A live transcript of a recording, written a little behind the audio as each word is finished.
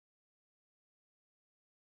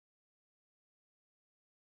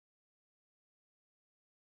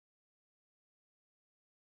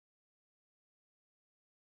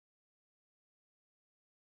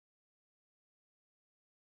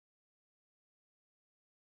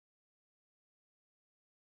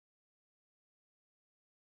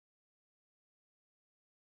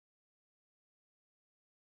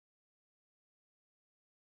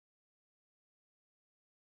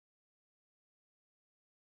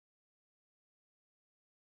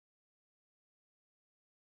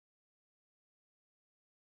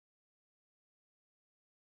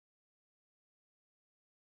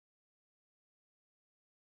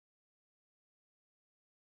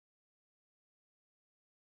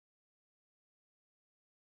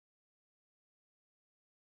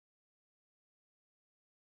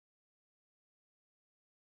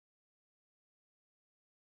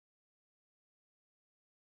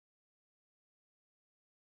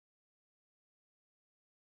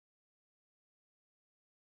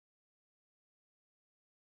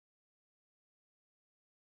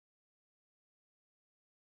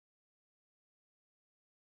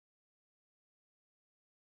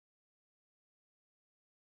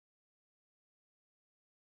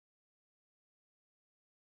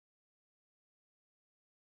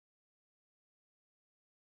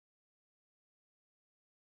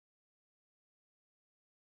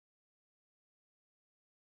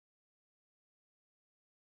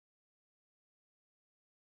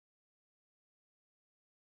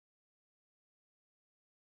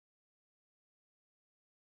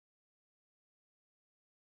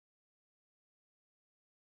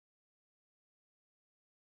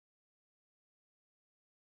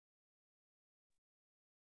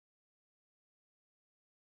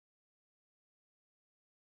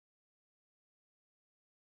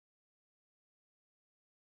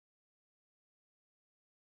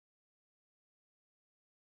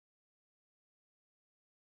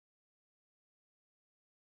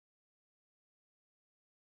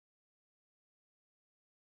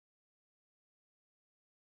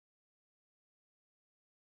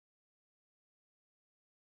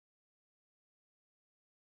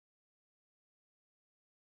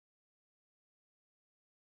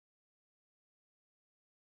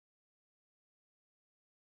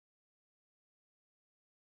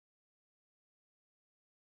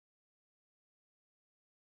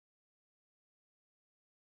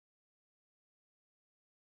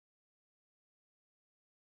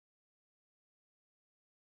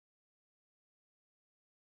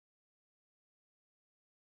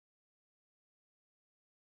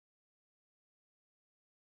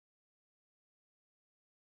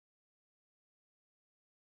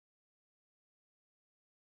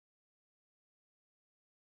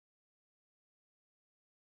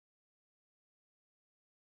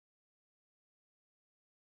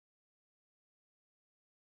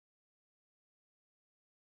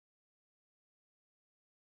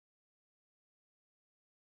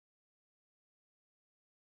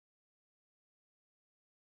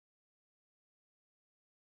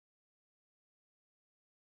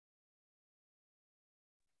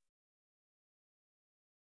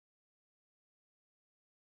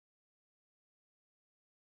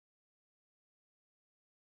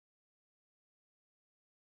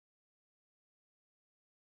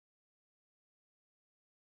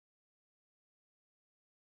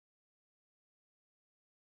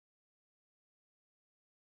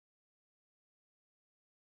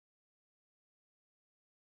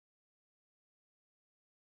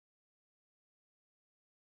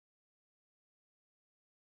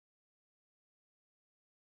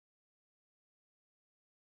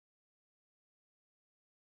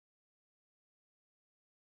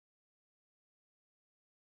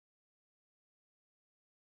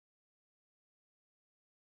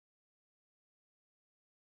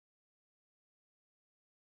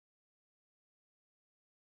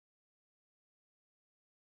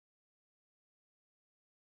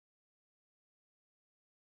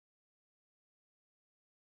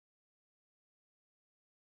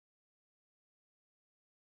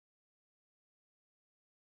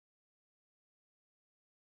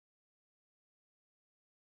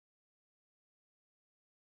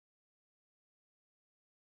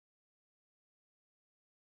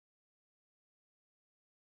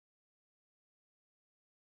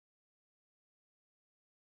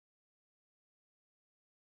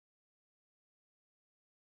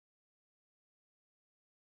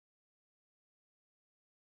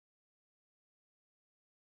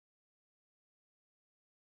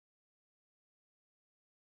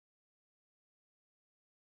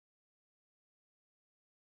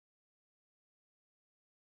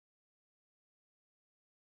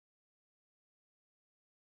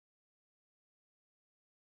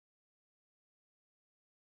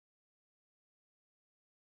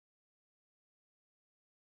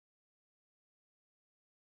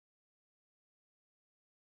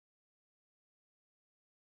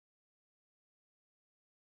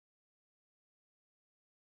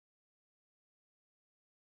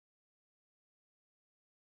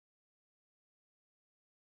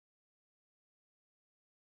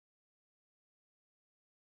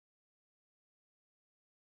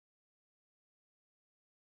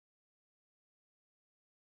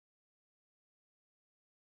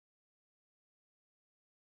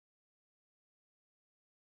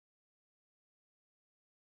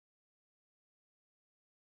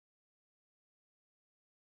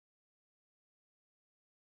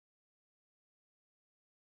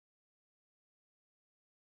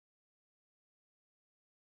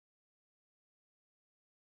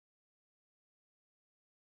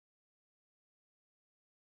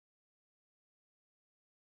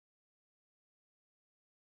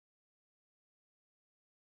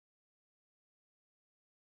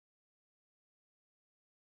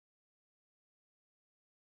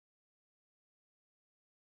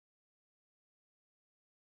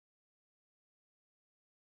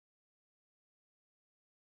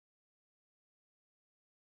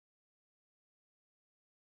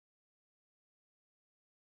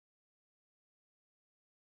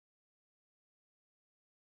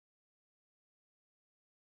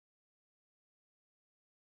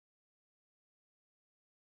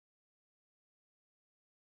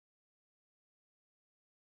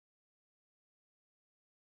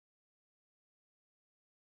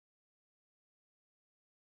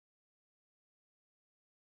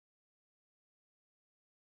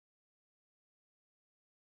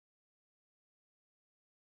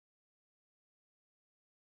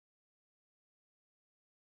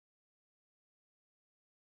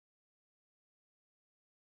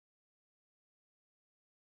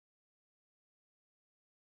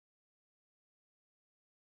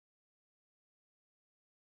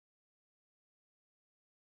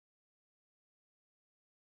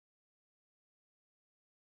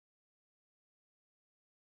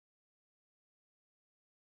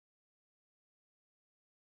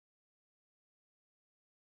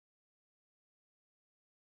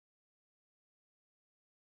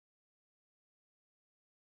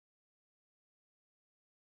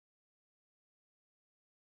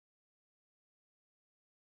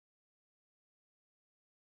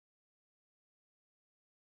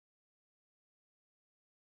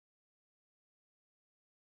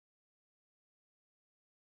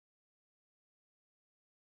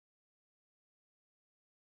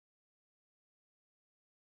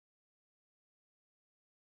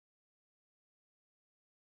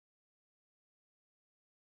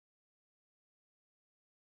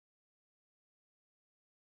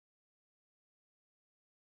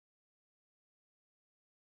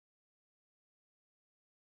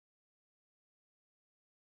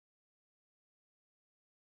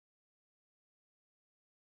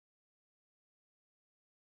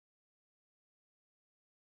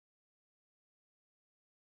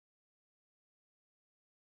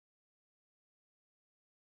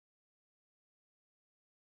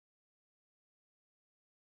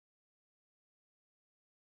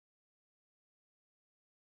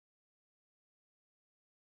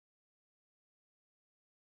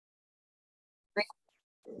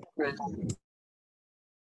Right.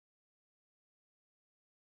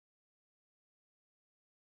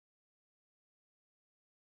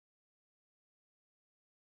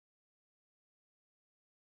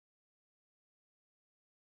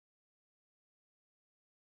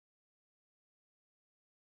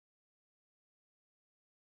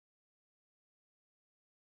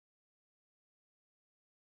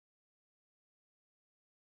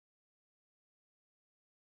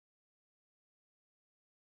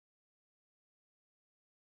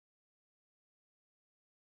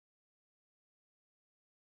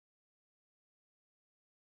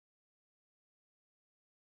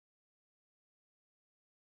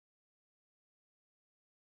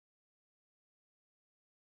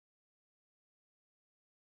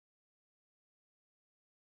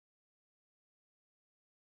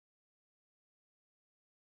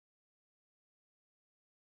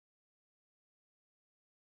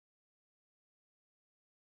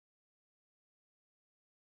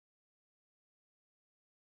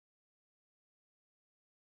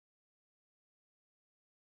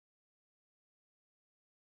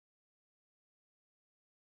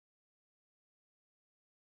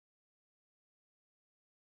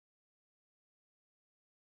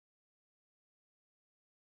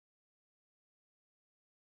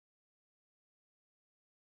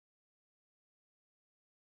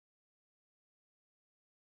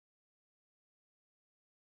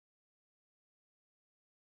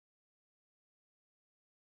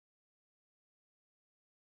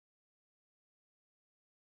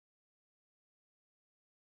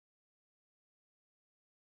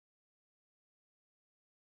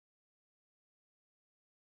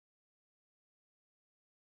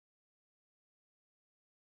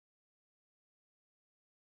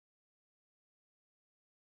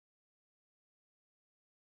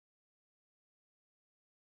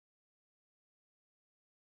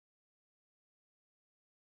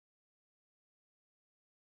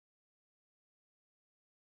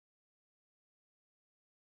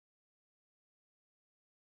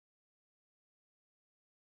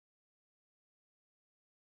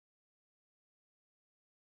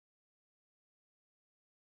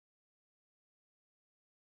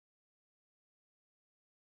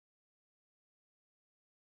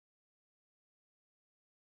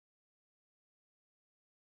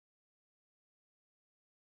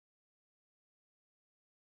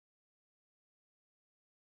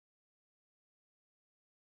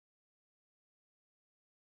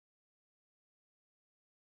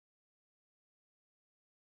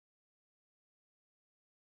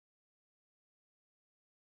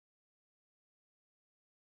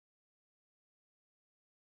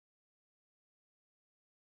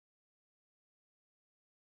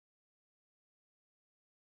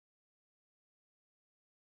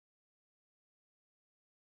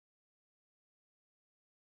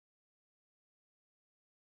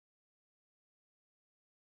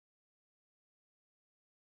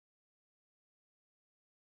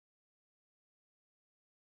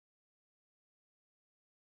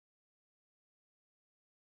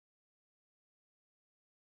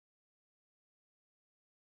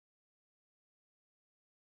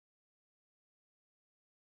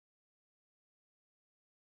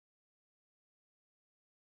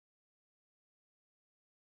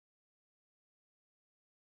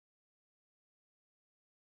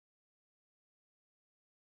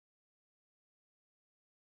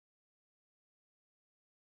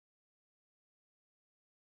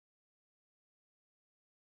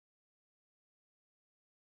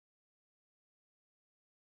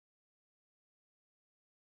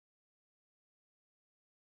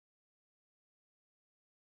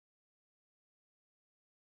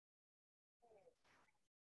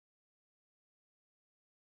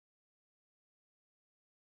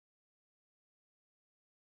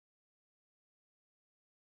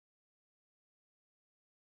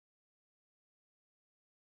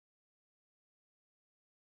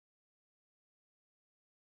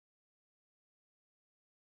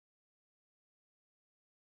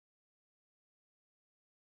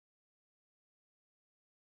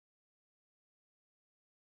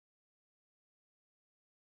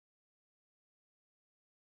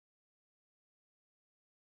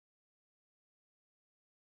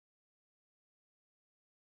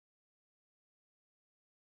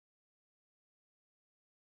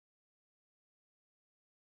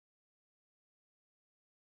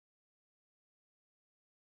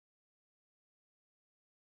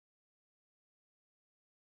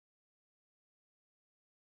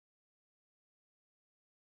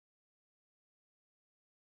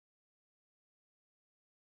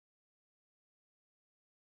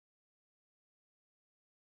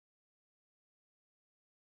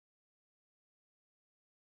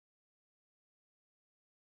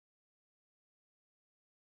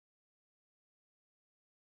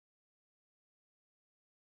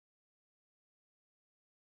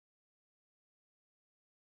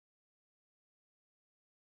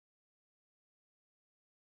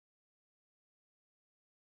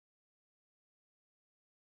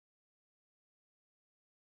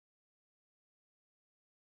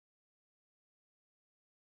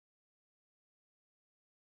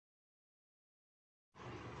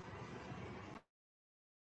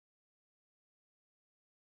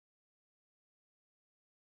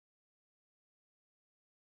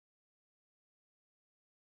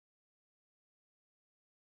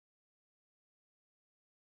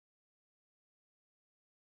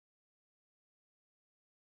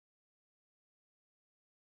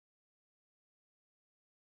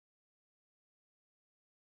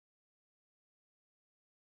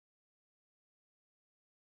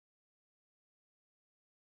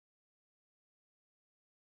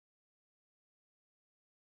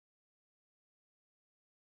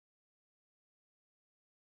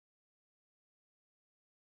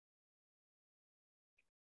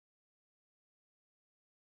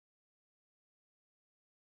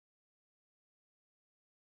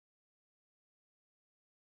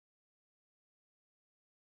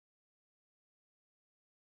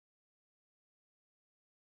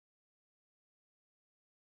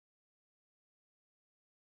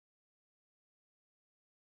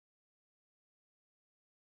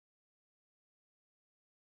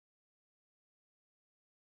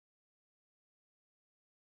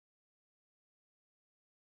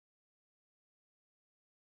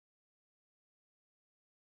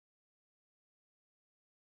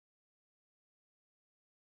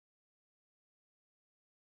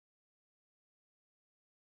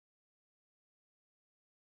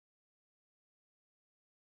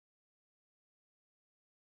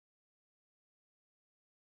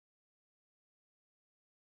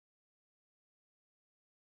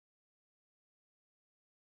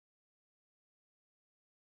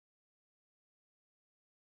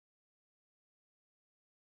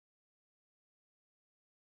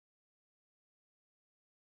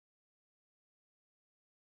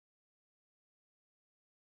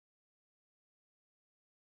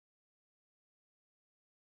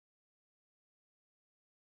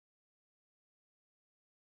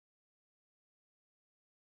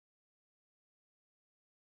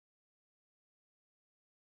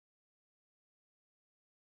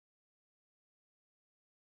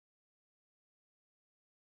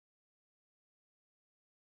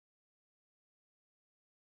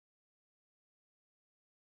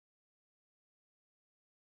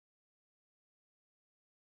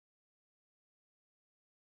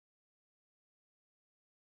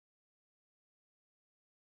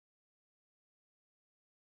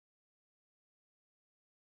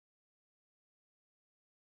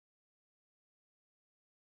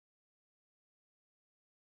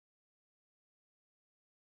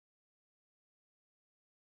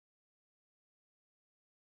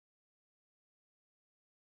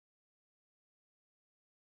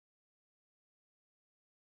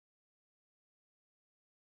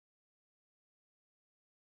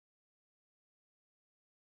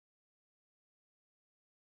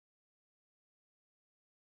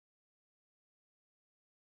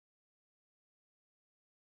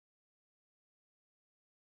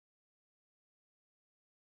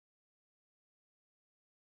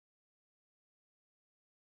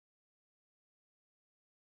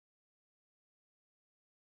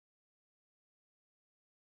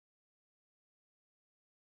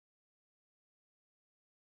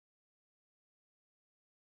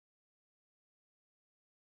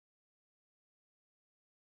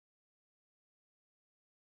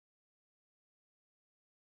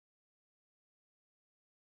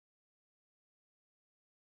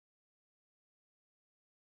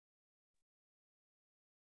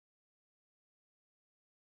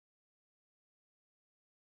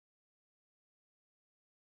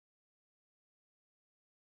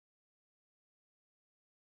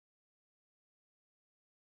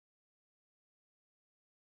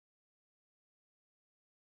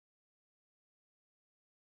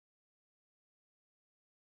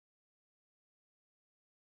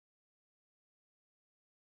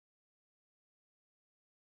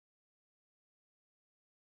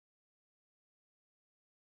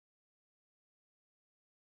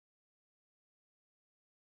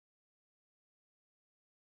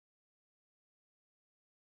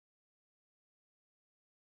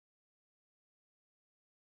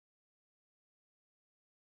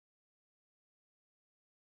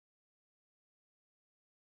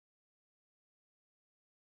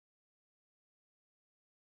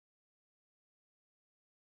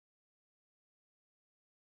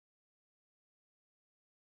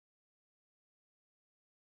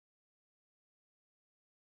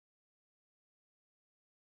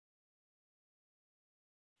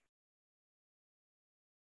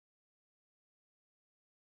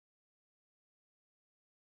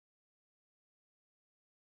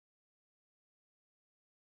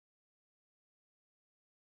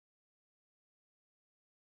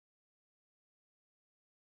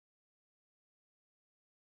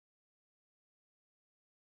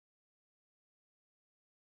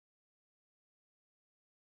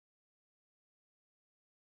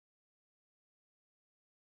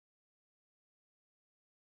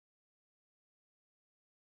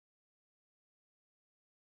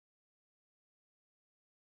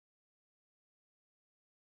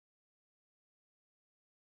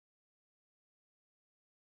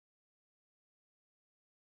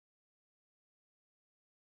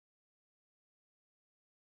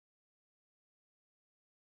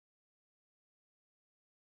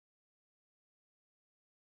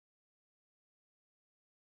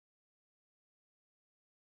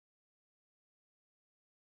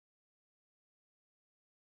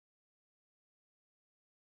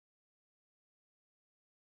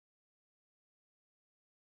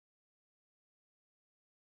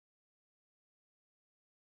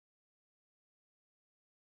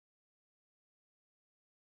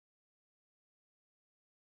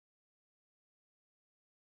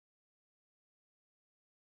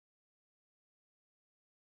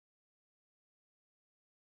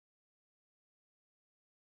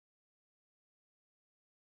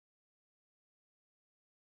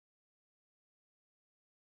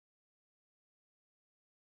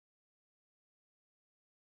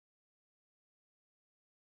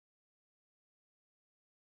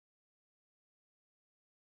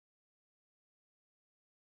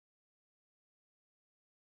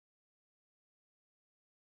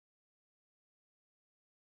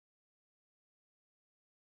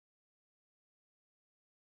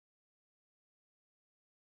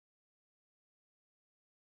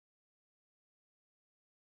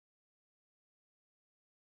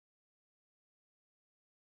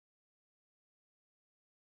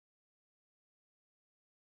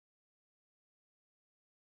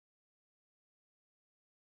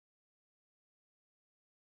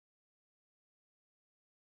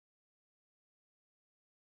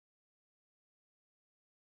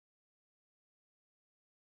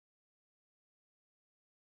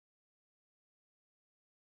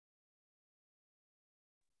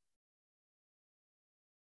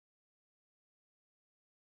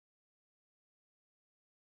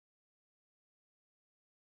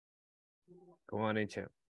 Good morning, Chip.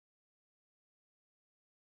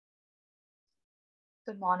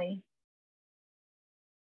 Good morning.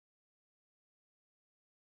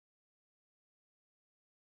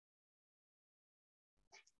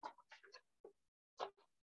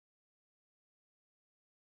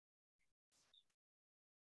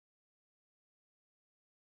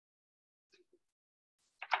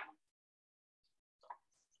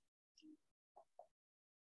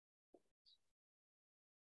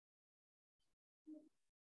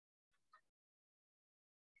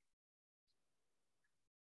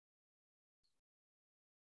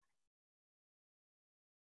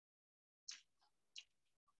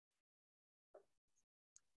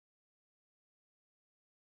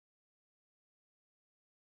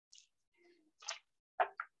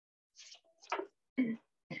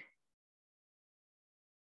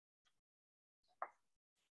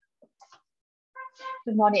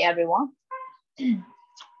 Good morning, everyone.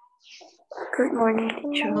 Good morning,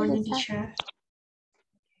 Good teacher. morning, teacher.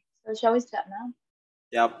 So shall we start now?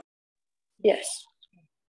 Yep. Yes.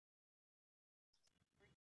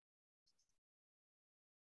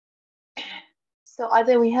 So I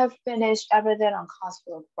think we have finished everything on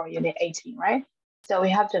coursework for Unit 18, right? So we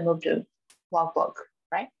have to move to workbook,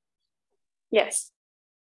 right? Yes.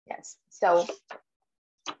 Yes. So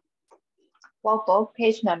workbook,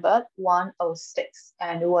 page number 106,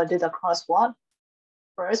 and we will do the crossword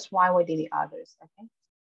first while we do the others, okay?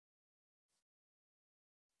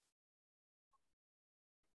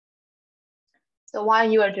 So while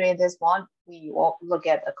you are doing this one, we will look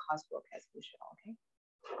at the coursework as usual, okay?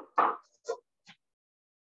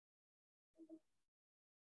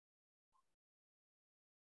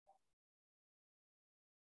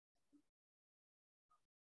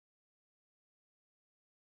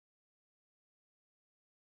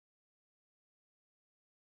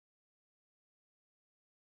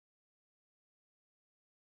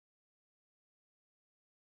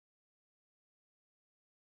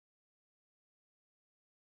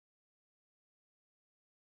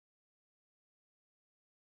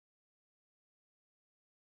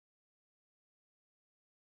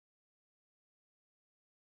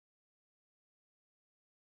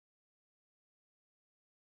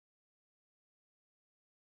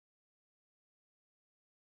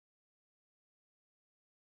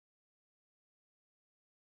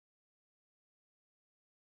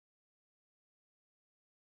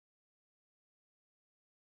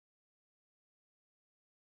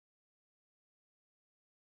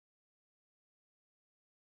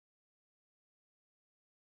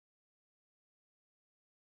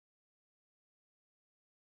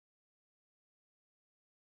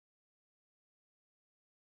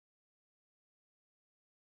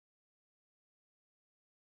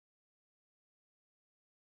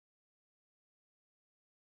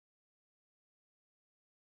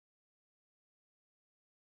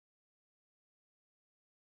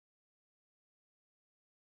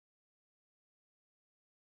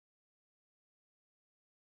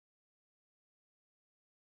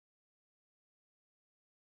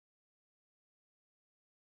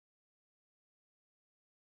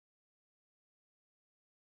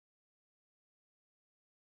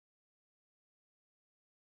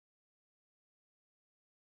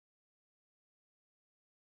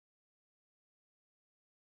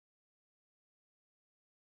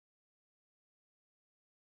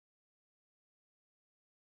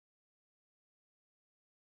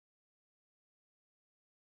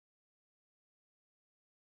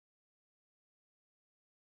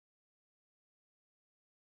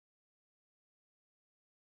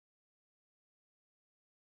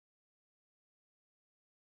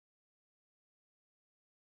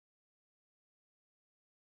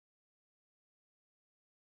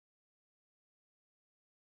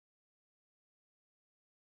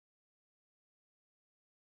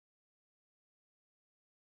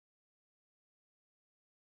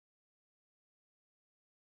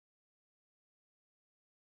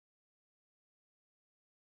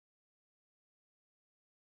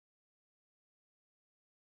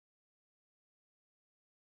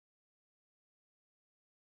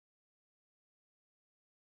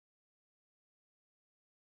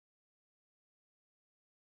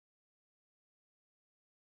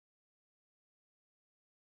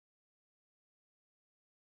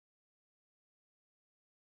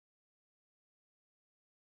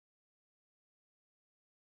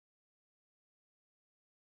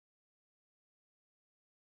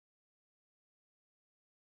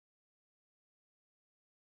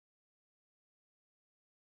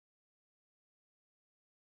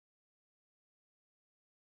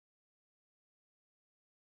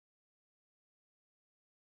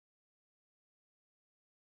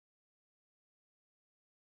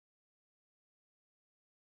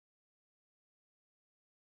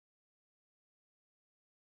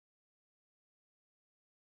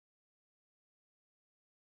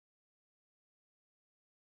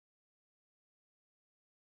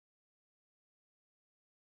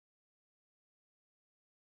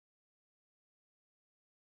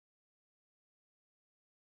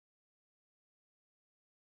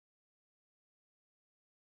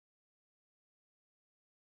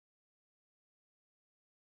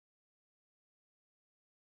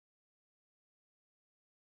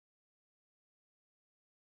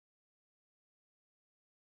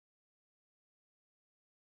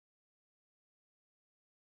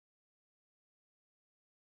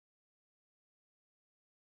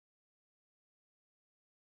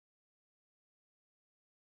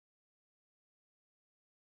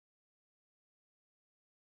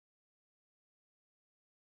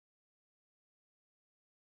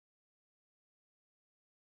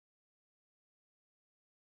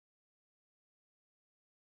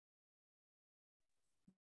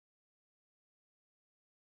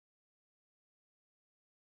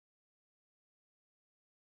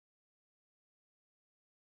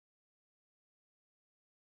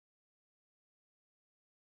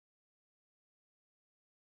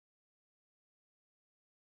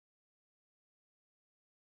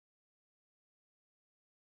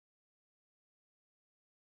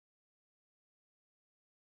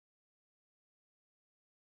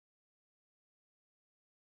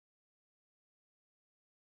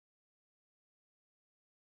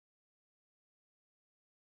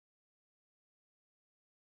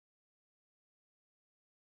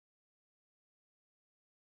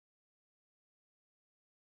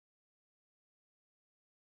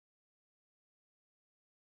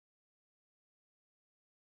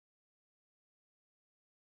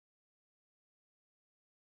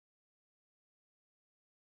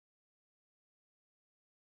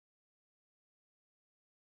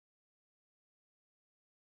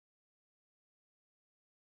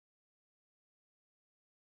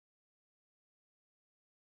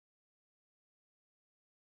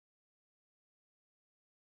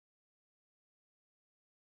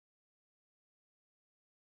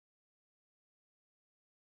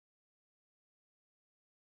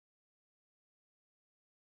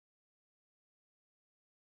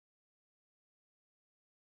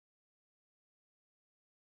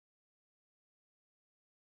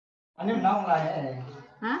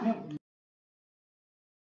 Huh?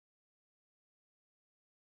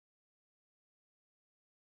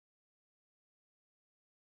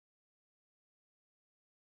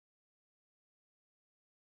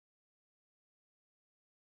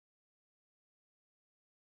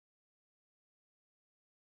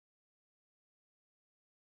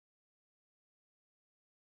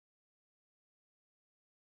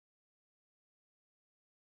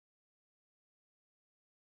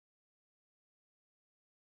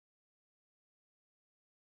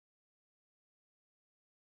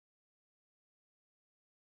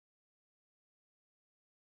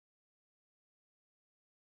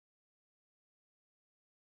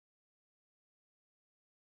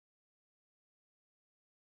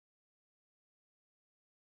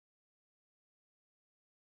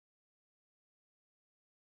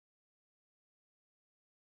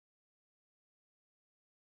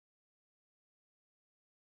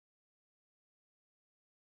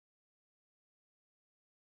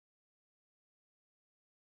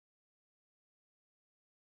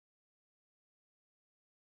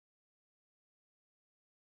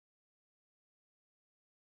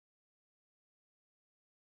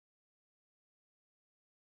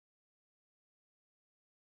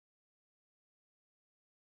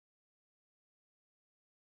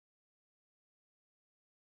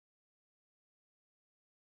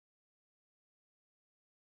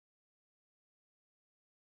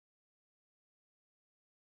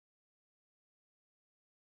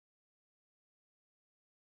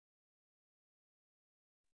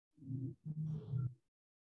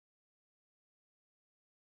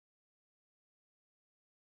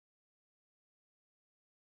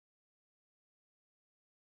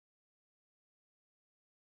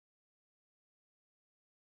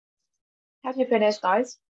 Have you finished,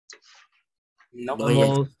 guys?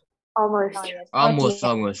 Almost. Almost. Oh, yes. Almost,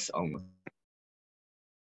 Okay. almost.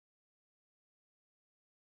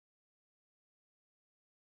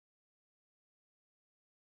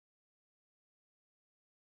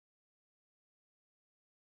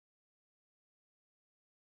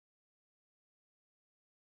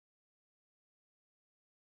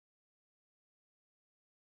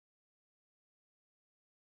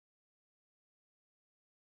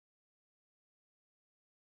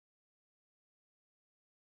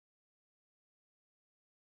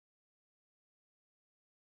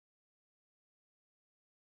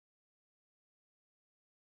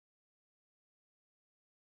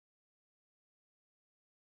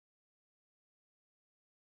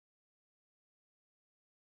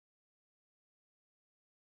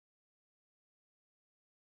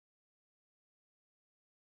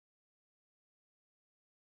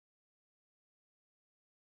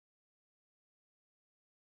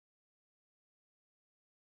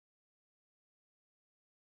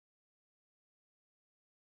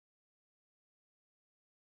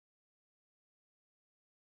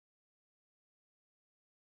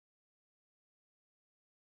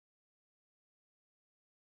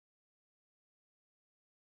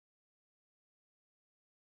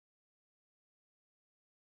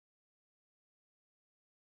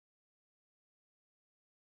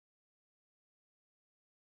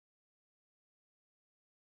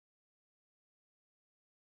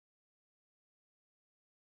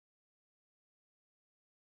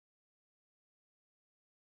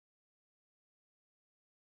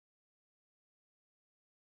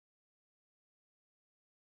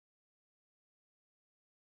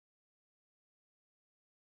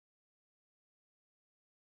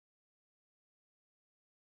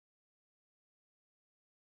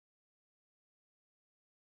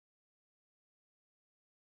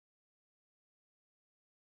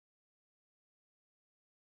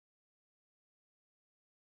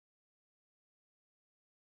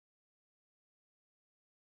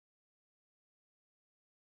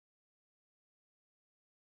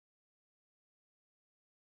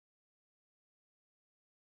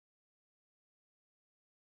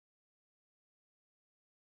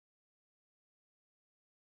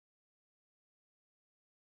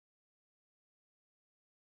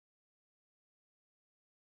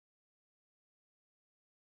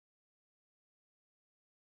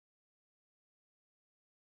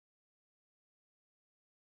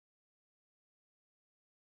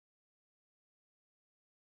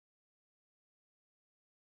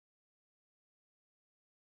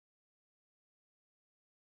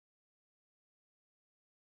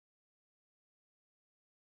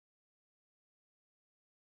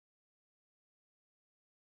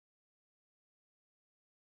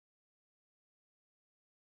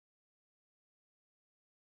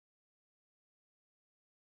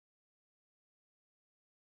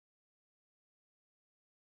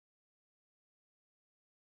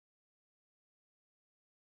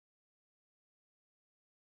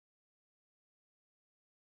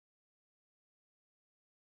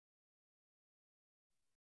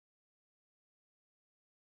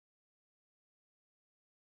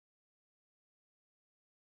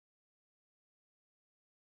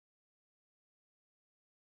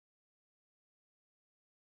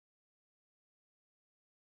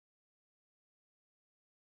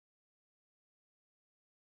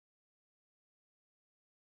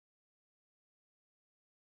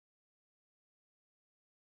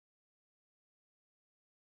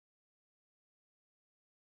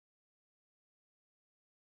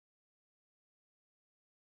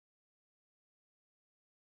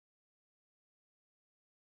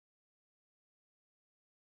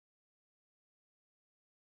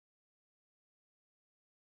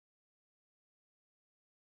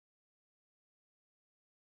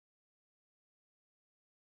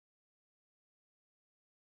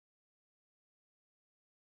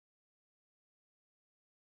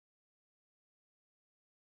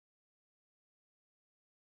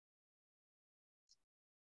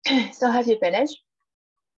 So have you finished?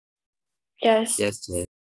 Yes. Yes.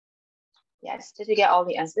 Yes. Did you get all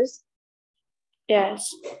the answers?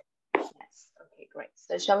 Yes. Yes. Okay, great.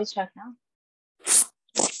 So shall we check now?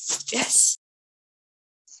 Yes.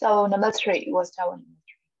 So number 3, we'll start with number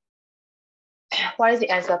 3. What is the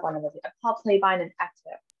answer for number 3? A part played by an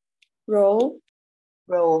actor. Role.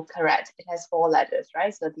 Role, correct. It has 4 letters,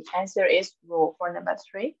 right? So the answer is role for number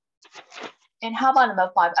 3. And how about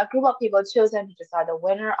number 5? A group of people chosen to decide the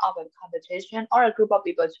winner of a competition, or a group of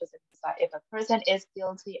people chosen to decide if a person is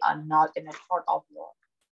guilty or not in a court of law.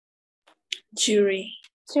 Jury.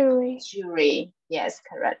 Jury, yes,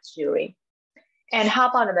 correct, jury. And how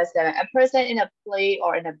about number 7? A person in a play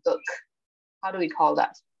or in a book. How do we call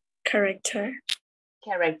that? Character.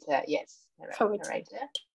 Character, yes, correct, Character. character.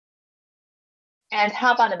 And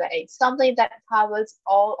how about number 8? Something that covers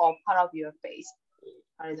all or part of your face.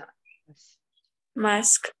 What is that?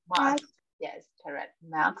 Mask. Mask. Yes, correct.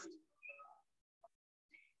 Mask.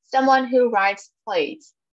 Someone who writes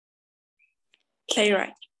plays.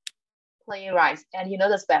 Playwright. Playwright. And you know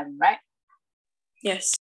the spelling, right?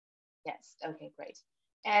 Yes. Yes. Okay, great.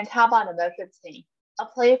 And how about number 15? A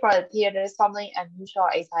play for the theater is something unusual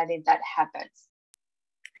or exciting that happens.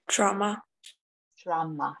 Drama.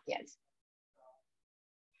 Drama, yes.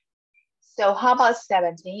 So how about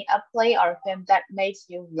 17? A play or film that makes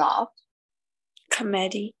you laugh.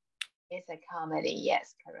 Comedy. It's a comedy,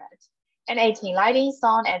 yes, correct. And 18, lighting,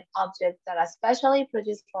 sound, and objects that are specially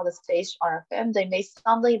produced for the stage or a film. They make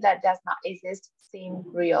something that does not exist seem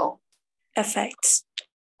real. Effects.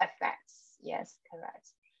 Effects, yes,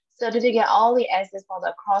 correct. So did you get all the answers for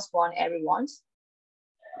the crossword, everyone?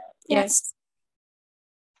 Yes.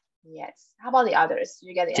 Yes. How about the others? Did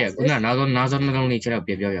you get the answers?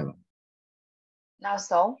 Now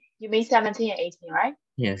so, you mean 17 and 18, right?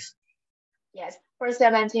 Yes. Yes. For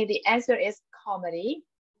 17, the answer is comedy.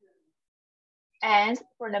 And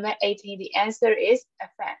for number 18, the answer is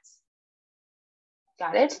effects.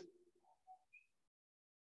 Got it?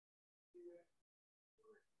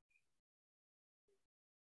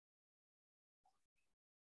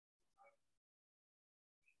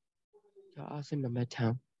 You're asking number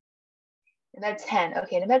 10. Number 10.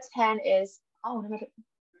 Okay, number 10 is,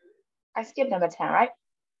 I skipped number 10, right?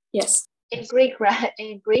 Yes. In Greek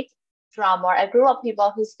drama, a group of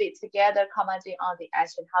people who speak together commenting on the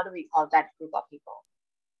action. How do we call that group of people?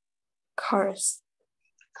 Chorus.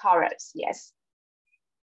 Chorus, yes.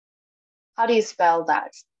 How do you spell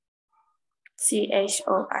that?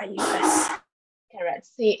 C-H-O-R-U-S. Correct.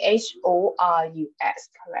 C-H-O-R-U-S.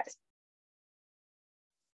 Correct.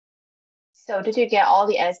 So did you get all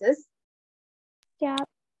the answers? Yeah.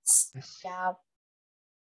 Yeah.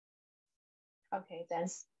 Okay, then.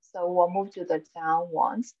 So we'll move to the down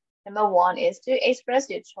ones. Number 1 is to express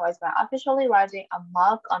your choice by officially writing a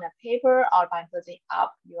mark on a paper or by putting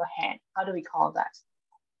up your hand. How do we call that?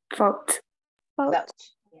 Vote. Vote.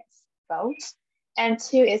 Yes, vote. And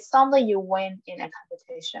 2 is something you win in a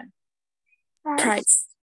competition. Prize.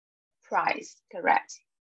 Prize, correct.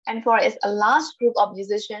 And 4 is a large group of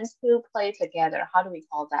musicians who play together. How do we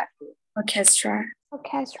call that group? Orchestra.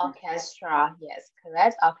 Orchestra, yes,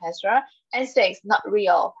 correct, orchestra. And 6, not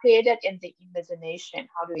real, created in the imagination.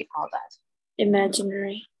 How do we call that?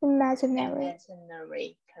 Imaginary. Imaginary,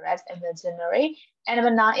 correct, imaginary. And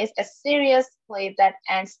number 9 is a serious play that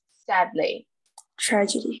ends sadly.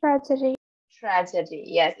 Tragedy. Tragedy,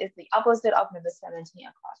 yes, it's the opposite of number 17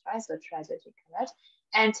 across, right? So tragedy, correct.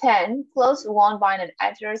 And 10, clothes worn by an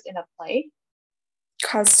actress in a play.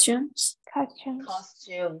 Costumes.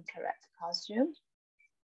 Costume, correct, costume.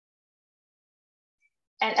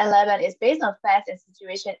 And 11 is based on facts and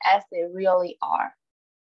situations as they really are.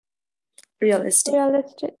 Realistic.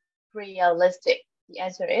 Realistic. The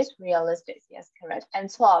answer is realistic. Yes, correct.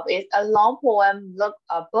 And 12 is a long poem,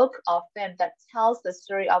 a book or film that tells the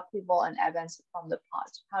story of people and events from the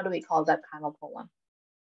past. How do we call that kind of poem?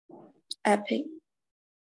 Epic.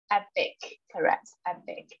 Epic, correct.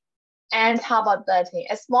 Epic. And how about 13?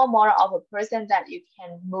 A small model of a person that you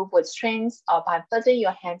can move with strings or by putting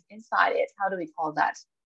your hands inside it. How do we call that?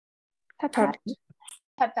 Puppet.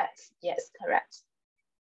 Puppet. Yes, correct.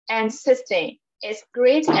 And 16 is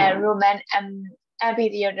Greek and Roman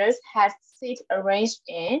amphitheaters had seats arranged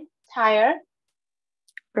in tier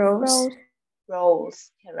Rows.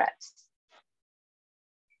 Correct.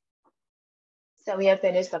 So we have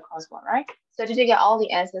finished the crossword, right? So did you get all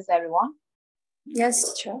the answers, everyone?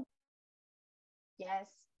 Yes, teacher. Yes.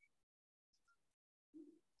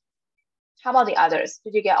 How about the others?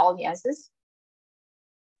 Did you get all the answers?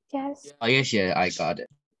 Yes. Oh, yes, yeah, I got it.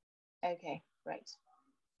 Okay, great.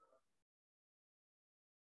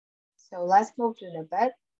 So let's move to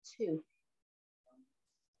 2.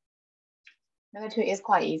 Number 2 is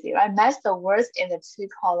quite easy, right? Match the words in the 2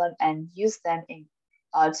 column and use them in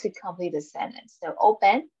to complete the sentence. So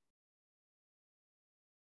open.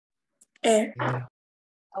 Air. Air.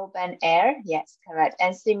 Open air. Yes, correct.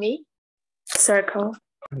 And simi. Circle.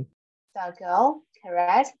 Circle.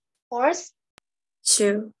 Correct. Horse.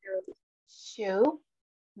 Shoe. Shoe.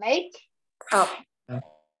 Make. Up.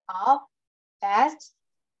 Up. Best.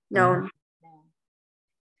 Known. No.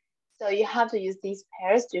 So you have to use these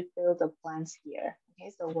pairs to fill the blanks here.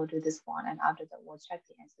 Okay, so we'll do this one, and after that, we'll check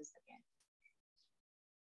the answers again.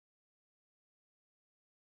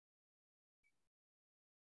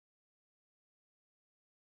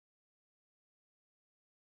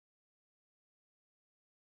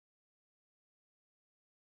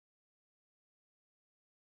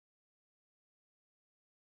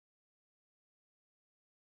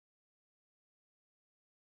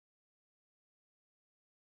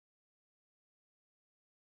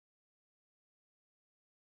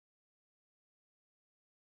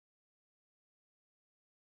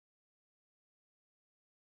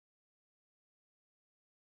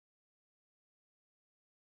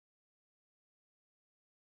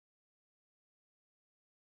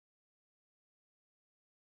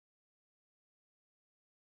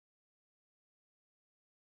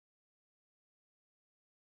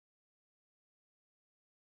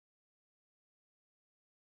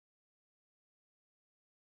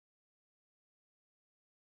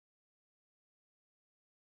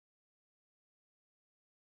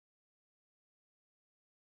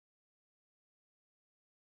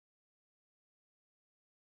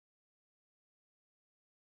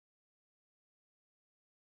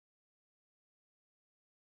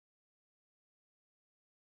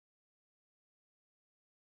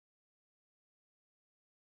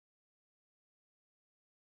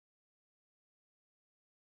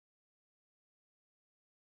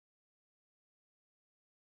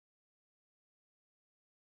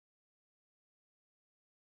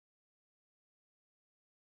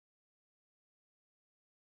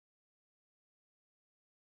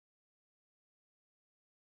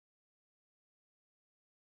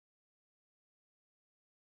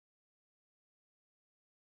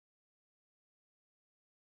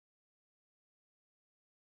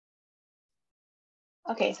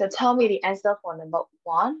 Okay, so tell me the answer for number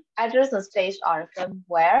 1. Address and stage are from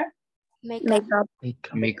where? Makeup.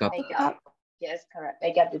 Makeup. Makeup. Yes, correct.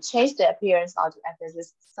 Makeup to change the appearance or to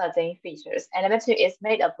emphasize certain features. And number 2 is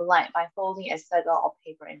made a blank by folding a circle of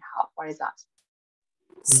paper in half. What is that?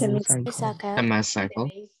 Semicircle. Semicircle,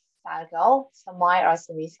 semi or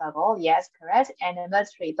semicircle. Yes, correct. And number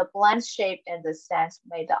 3, the blank shape in the sense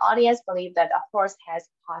made the audience believe that a horse has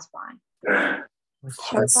passed by.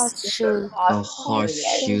 Horseshoe.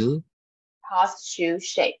 Horseshoe. Horseshoe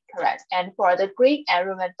shape, correct. And for the Greek and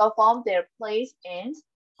Roman perform their plays in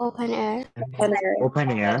Open air. Open air.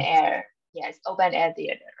 open air. Yes, open air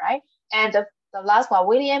theater, right? And the last one,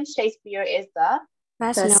 William Shakespeare is the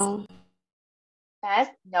best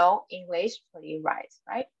known English playwright,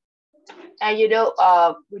 right? And you know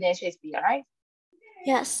William Shakespeare, right?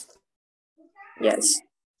 Yes.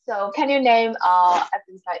 So can you name at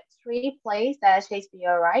least like 3 plays that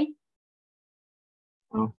Shakespeare write?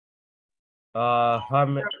 Juliet.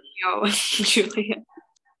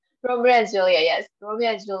 Romeo and Juliet, yes.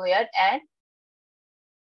 Romeo and Juliet and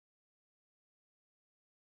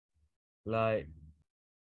like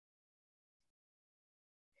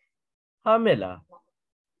Hamlet.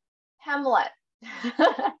 Hamlet.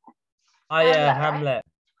 Yeah, Hamlet, right?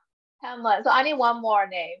 Hamlet. So I need one more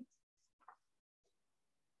name.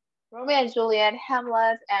 Romeo and Juliet,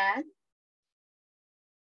 Hamlet, and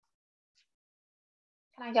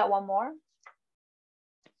can I get one more?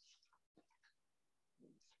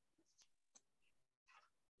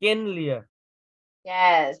 King Lear.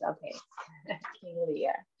 Yes, okay. King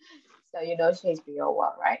Lear. So you know Shakespeare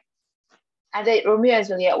well, right? And the Romeo and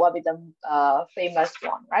Juliet will be the famous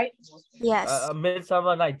one, right? Yes.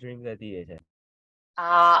 Midsummer Night Dream that theater.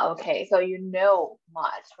 Okay. So you know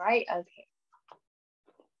much, right? Okay.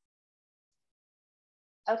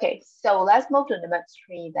 Okay, so let's move to number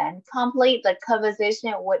 3 then. Complete the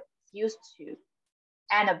conversation with used to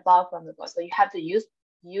and above from the book. So you have to use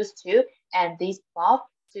used to and these above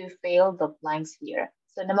to fill the blanks here.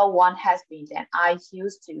 So number 1 has been done. I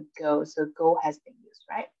used to go. So go has been used,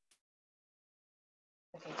 right?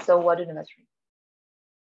 Okay, so what do number 3?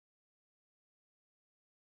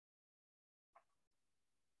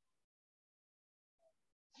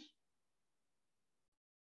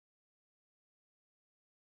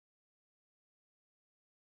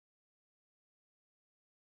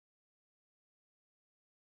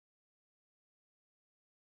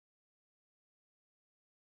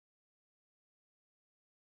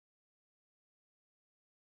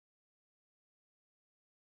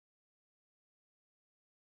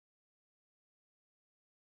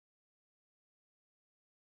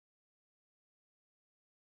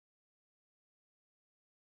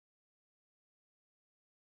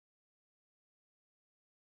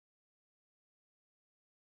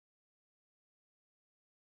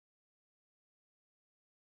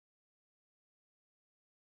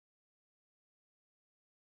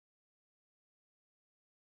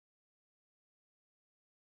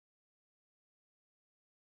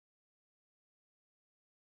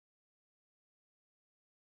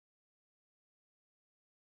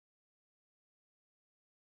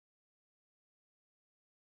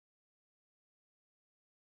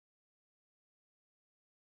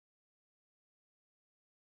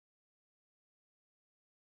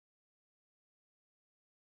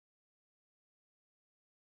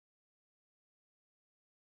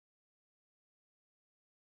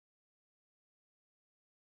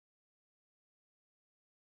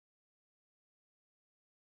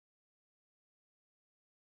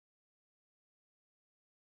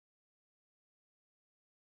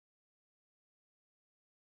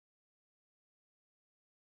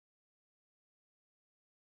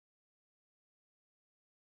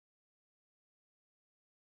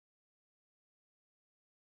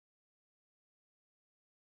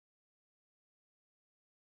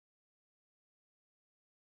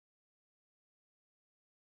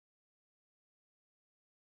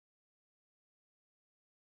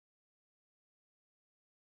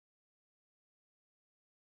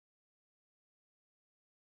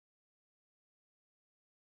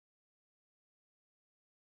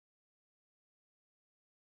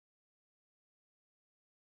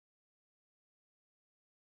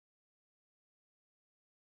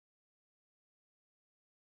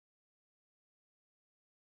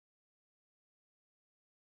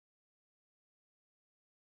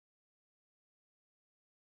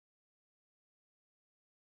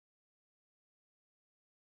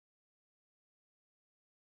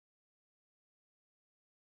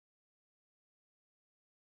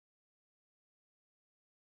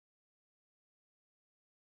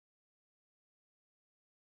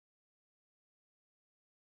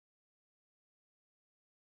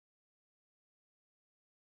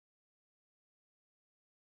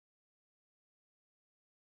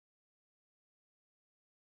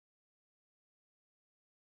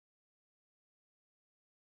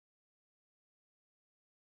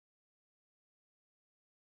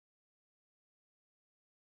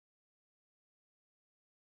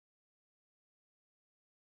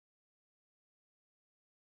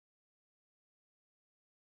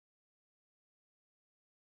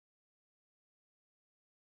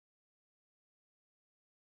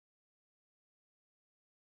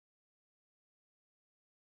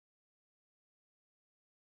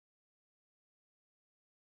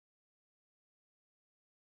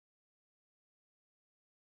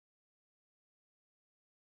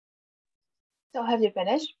 So have you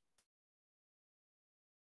finished?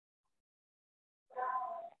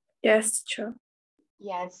 Yes, true.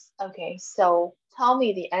 Yes. Okay. So tell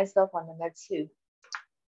me the answer for number 2.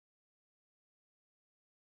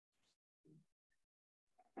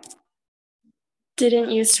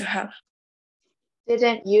 Didn't used to have.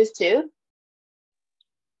 Didn't used to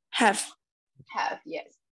Have. have. Yes.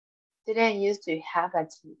 Didn't used to have a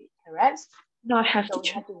TV. Correct. Not have So to. we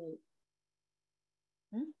have to.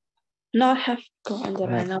 Not have go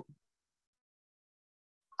underline up.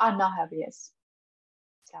 Not have. Yes.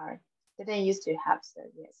 Sorry. Didn't used to have. So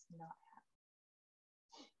yes, not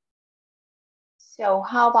have. So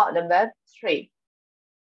how about number 3?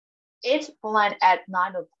 It blind at 9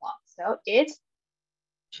 o'clock. So it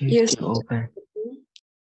Used to open.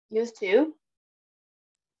 used to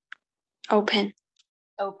Open.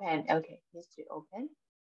 open. Okay, used to open.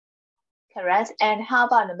 Correct. And how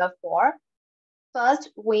about number 4?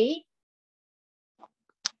 First, we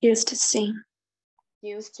Used to sing.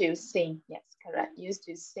 used to sing. Yes, correct. Used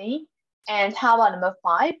to sing. And how about number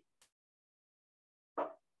 5?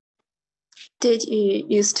 Did you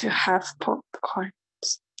used to have popcorn?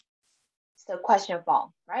 So question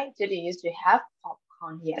form, right? Did you used to have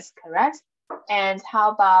popcorn? Yes, correct. And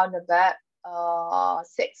how about number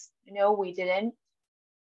 6? No, we didn't.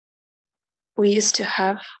 We used to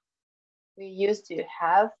have. We used to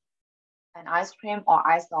have an ice cream or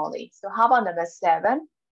ice lolly. So how about number 7?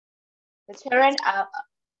 The children are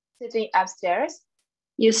sitting upstairs.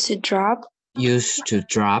 Used to drop. Used to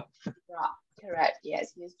drop. Drop. Correct.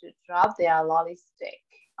 Yes, used to drop their lolly stick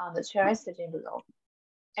on the children sitting below.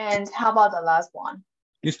 And how about the last one?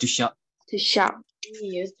 Used to shout. To shout. We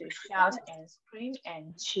used to shout and scream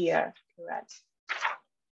and cheer. Correct.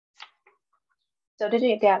 So did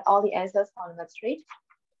you get all the answers on number 3?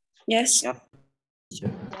 Yes. Yep.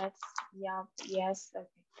 Yes. Yeah. Yes. Okay.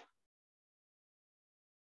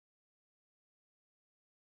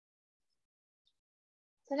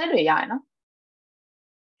 Sao nó đuổi dài nó?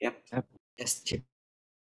 Yep. Yes, chị.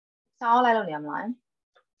 Sao lại niệm lại?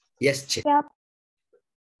 Yes, chị. Yep.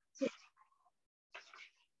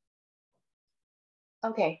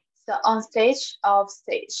 Okay. So on stage, off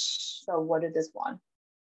stage. So what is this one?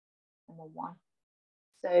 Number 1.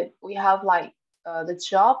 So we have like the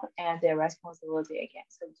job and their responsibility again.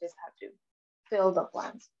 So we just have to fill the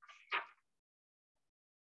blanks,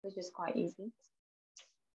 which is quite easy.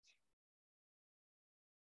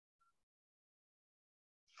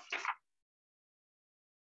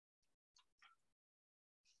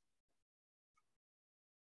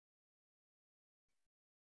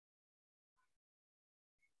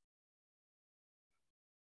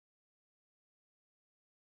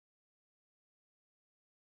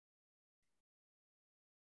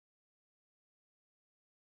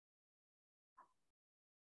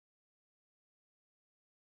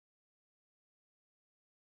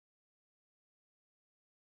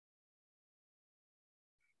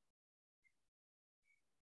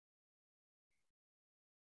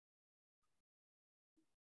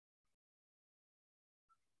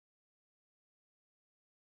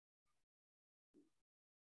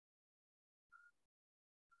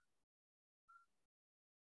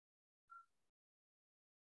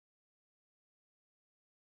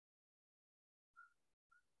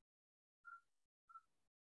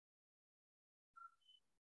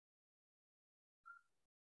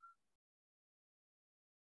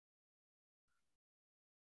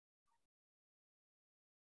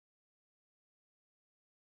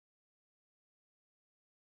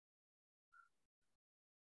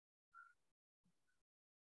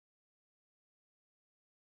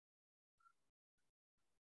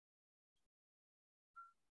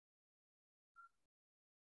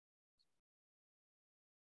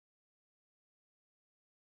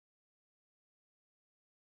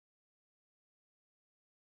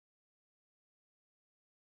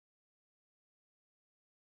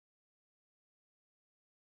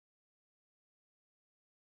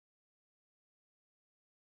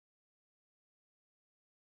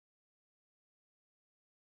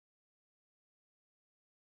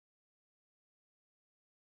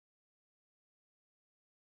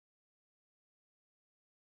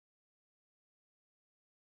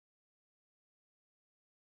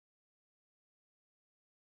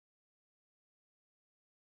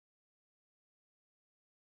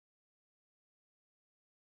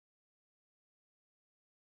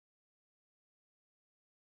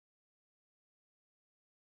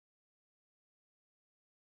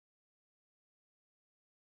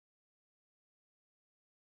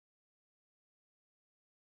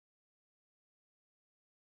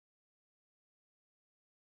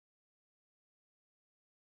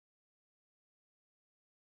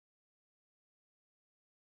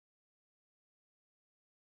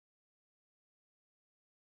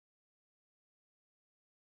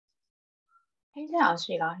 ဟိထအောင်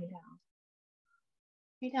ရှိလားဟိထအော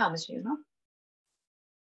င်မရှိဘူးနော်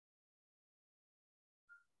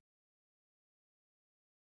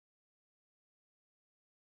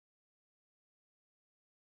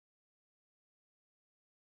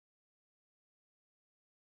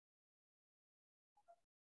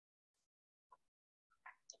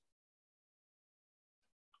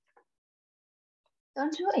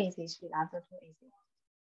Don't too easy ရှိလား Don't too easy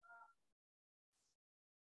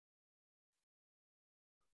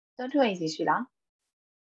Don't too easy ရှိလား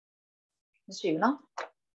မရှိဘူးနော်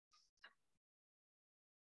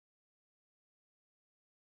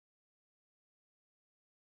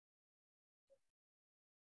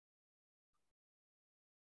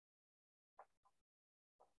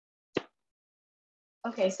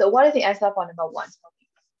Okay, so what is the answer for number 1?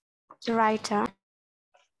 The writer.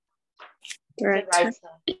 The writer.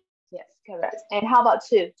 Yes, correct. And how about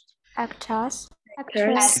 2? Actors.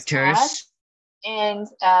 Actors. And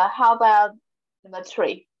how about number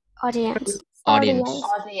 3? Audience. Audience.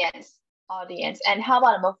 And how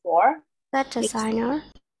about number 4? Set designer.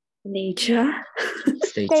 Nature.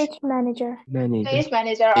 Stage manager. Stage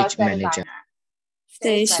manager or set designer?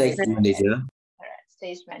 Stage manager. Correct.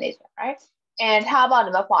 Stage manager, right? And how about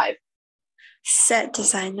number 5? Set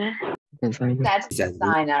designer. Set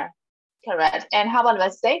designer. Correct. And how about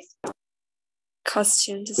number 6?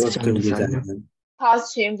 Costume designer.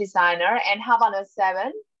 Costume designer. And how about number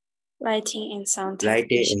 7? Lighting and sound Lighting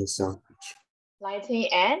technician. and sound. Lighting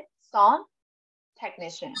and sound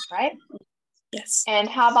technician, right? Yes. And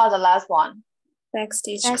how about the last one?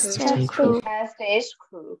 Backstage Backstage crew. crew. Backstage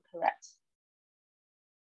crew, correct.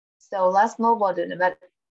 So let's move on to number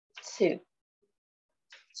 2.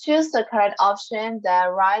 Choose the correct option, then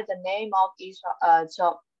write the name of each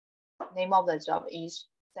job, name of the job each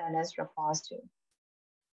sentence refers to.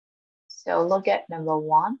 So look at number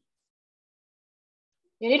 1.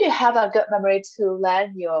 You need to have a good memory to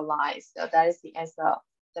learn your lines. So that is the answer.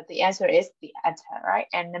 That the answer is the actor, right?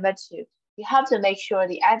 And number 2, you have to make sure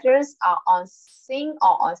the actors are on scene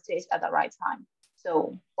or on stage at the right time.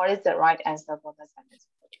 So what is the right answer for the sentence?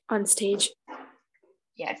 On stage.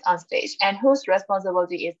 Yes, on stage. And whose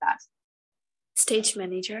responsibility is that? Stage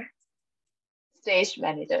manager. Stage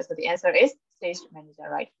manager. So the answer is stage manager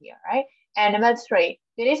right here, right? And number 3,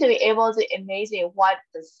 you need to be able to imagine what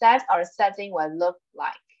the set or setting will look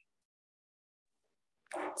like.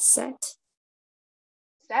 Set.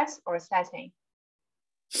 Set or setting?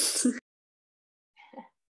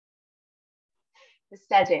 The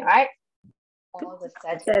setting, right? All the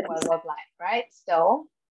setting will look like, right? So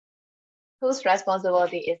whose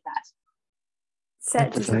responsibility is that?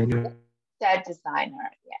 Set designer. Set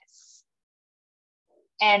designer, yes.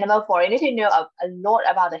 And number 4, you need to know a lot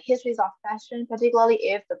about the histories of fashion, particularly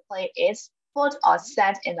if the play is put or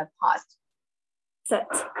set in the past. Set.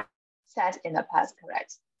 Set in the past,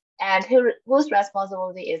 correct. And whose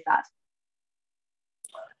responsibility is that?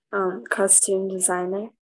 Costume designer.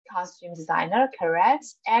 Costume designer, correct.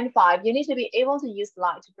 And 5, you need to be able to use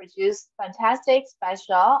light to produce fantastic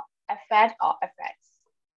special effect or effects.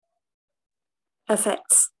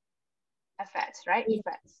 Effects, right?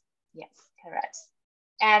 Effects. Yes, correct.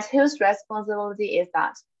 And whose responsibility is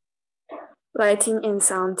that? Lighting and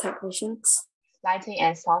sound technicians. Lighting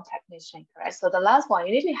and sound technician, correct. So the last one,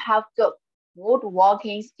 you need to have good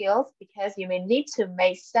woodworking skills because you may need to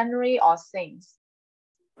make scenery or scenes.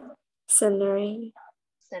 Scenery.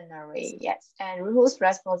 Scenery, yes. And whose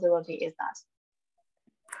responsibility is that?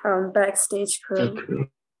 Backstage crew.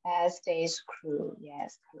 Backstage crew,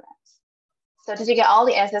 yes, correct. So did you get all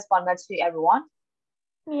the answers for number 2, everyone?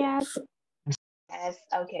 Yes. Yes,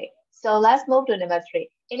 okay. So let's move to number 3.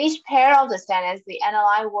 In each pair of the sentence, the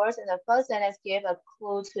underlined words in the first sentence give a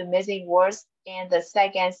clue to missing words in the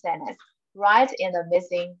second sentence. Write in the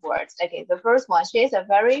missing words. Okay, the first one, she is a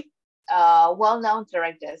very well-known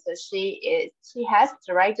director. So she has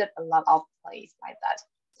directed a lot of plays like that.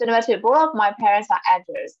 So number 2, both of my parents are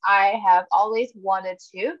actors. I have always wanted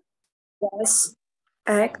to. Yes.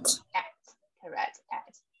 Act. Correct,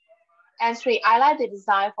 act. And 3, I like the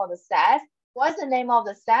design for the set. What's the name of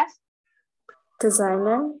the set?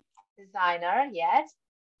 Designer. Designer, yes.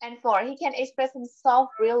 And 4, he can express himself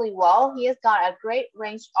really well. He has got a great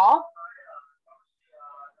range of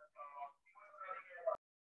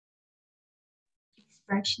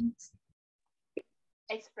expressions.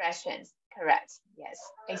 Correct, yes,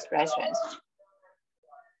 expressions.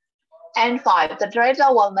 And 5, the director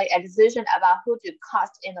will make a decision about who to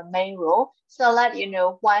cast in the main role. So let you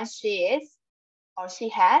know when she is or she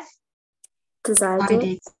has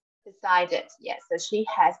Decided. Yes, so she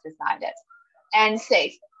has decided. And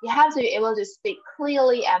 6, you have to be able to speak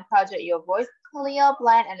clearly and project your voice clear,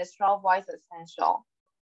 bland, and a strong voice essential?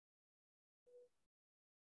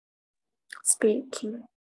 Speaking.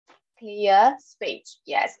 Clear speech,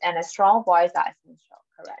 yes, and a strong voice are essential,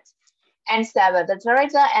 correct. And 7, the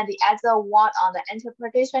director and the actor work on the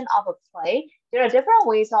interpretation of a play. There are different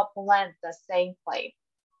ways of playing the same play.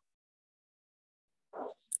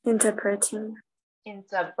 Interpreting.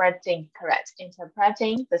 Interpreting, correct.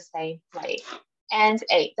 Interpreting the same play. And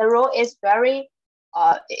 8, the role is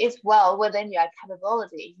is well within your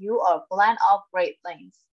capability. You are a blend of great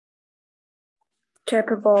things.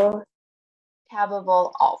 Capable.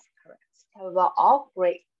 Capable of, correct. Capable of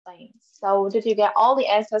great things. So did you get all the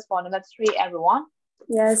answers for number 3, everyone?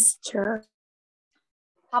 Yes, sure.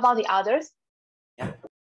 How about the others?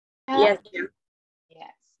 Yes.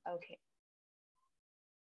 Yes, okay.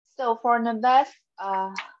 So for the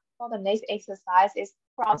next exercise is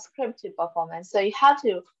from script to performance. So you have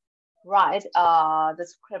to write the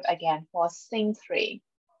script again for scene 3.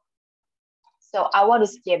 So I want to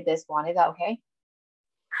skip this one. Is that okay?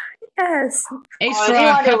 Yes.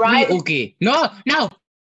 Extra okay. No.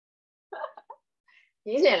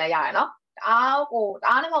 ရေးချင်လည်းရတယ်နော်။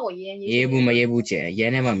အားနဲ့မကိုရေးရေး မရေးဘူးကျန်ရဲ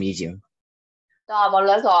နဲ့မှမရေးချင် တော့ဘာလို့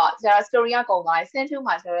လဲဆိုတော့ story ကကုန်သွားပြီ scene 2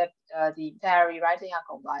 မှာဆိုတော့ဒီ diary writing က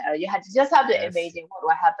ကုန်သွားတယ် you just have to imagine what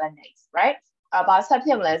will happen next, right? ဘာဆက်ဖြ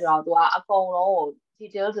စ်မလဲဆိုတော့ तू ကအကုန်လုံးကို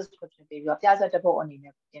detail description ပေးပြီးတော့ပြဆက်တဲ့ဖို့အနေ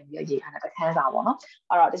နဲ့ပြင်ပြီးရေးထားတဲ့အခန်းစာပေါ့နော်။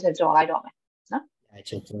အဲ့တော့ဒီချက်ကြော်လိုက်တော့မယ်နော်။အဲ့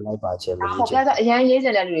ချက်ကြော်လိုက်ပါချက်မရေးချင်။ဟိုပြဆက်အရင်ရေးချ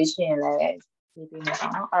င်တဲ့လူတွေရှိရင်လည်းရေးပေးမယ်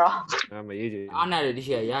ပေါ့နော်။အဲ့တော့မရေးချင်။အားနာတယ်ဒီ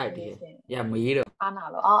ချက်ရတယ်။ရမရေးတော့အားနာ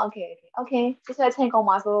လို့။ okay ဒီချက်ချိန်ကုန်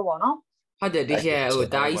ပါဆိုလို့ပေါ့နော်။ ဟုတ်တယ်ဒီချက်ဟို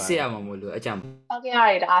ဒါကြီးစစ်ရမှာမို့လို့အကြံ Okay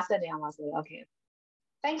အဲ့ဒါအားစစ်နေရမှာဆိုလို့ okay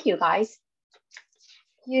thank you guys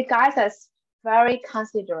you guys are very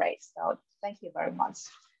considerate so thank you very much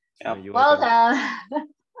well done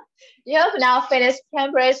you have now finished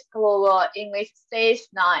Cambridge Global English Stage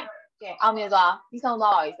 9 okay အောင်မြင်စွာပြီးဆုံး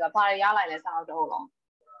သွားပါပြီဆိုတော့ဘာတွေရလိုက်လဲစာအုပ်တစ်အုပ်လုံး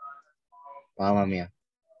ဘာမှမရ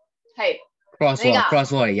Hey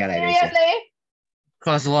crossword တွေရလိုက်တယ် Seriously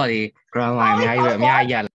crossword တွေ grammar အများ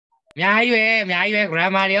ကြီးရ အများကြီးပဲ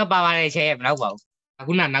grammar တွေရောပါပါတယ်ချက်မလောက်ပါဘူးအ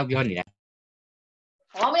ခုနောက်ပြောနေတာ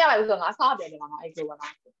ဘာမှမရပါဘူးဆိုတော့ငါစားတယ်ဒီမှာအဲ့လိုပါ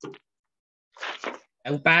နော်အ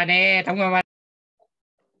ခုပါတယ်ထုံးပါ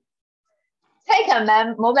Take a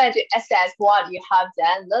moment to assess what you have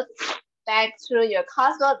done. Look back through your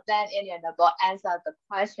coursework, then in your notebook, answer the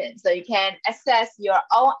questions. So you can assess your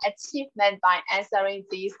own achievement by answering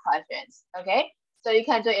these questions. Okay? So you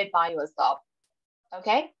can do it by yourself.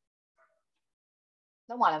 Okay?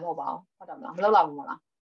 လုံးဝလည်းမဟုတ်ပါဘူးဟုတ်တယ်မလားမလုပ်တော့ဘူးမလား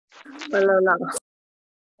မလုပ်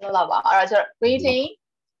တော့ပါအဲ့တော့ reading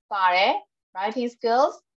ပါတယ် writing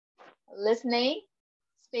skills listening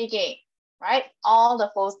speaking right all the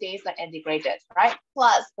 4 skills are integrated right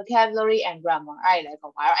plus vocabulary and grammar အဲ့ဒါလည်းကု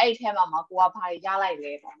န်ပါအဲ့ဒီထဲမှာကိုကဘာတွေရလိုက်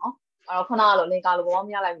လဲပေါ့နော်အဲ့တော့ခုနကလိုလင်ကာလိုဘောမ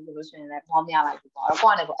ရလိုက်ဘူးလို့ဆိုရင်လည်းဘောမရလိုက်ဘူးပေါ့အဲ့တော့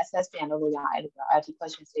ကိုကလည်း assess ပြန်လုပ်လို့ရတယ်လို့ပြောအဲ့ဒီ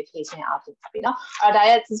questions တွေဖြေချင်းအားဖြင့်ပြီနော်အဲ့ဒါ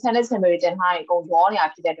ရဲ့ sentence summary တင်ထားရင်ကုန်ရောနေတာ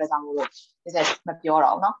ဖြစ်တဲ့အတွက်ကြောင့်မို့လို့ this မပြော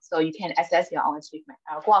တော့ဘူးနော် so you can assess your own achievement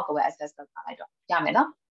အဲ့တော့ကိုကပဲ assess လုပ်ထားလိုက်တော့ရမယ်နော်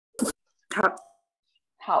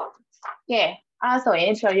ဟုတ်ကဲအဲ့ဆိုရ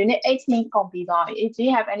င် unit 18 ကုန်ပြီးသွားပြီ do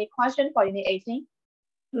you have any question for unit 18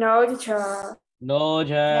 No teacher no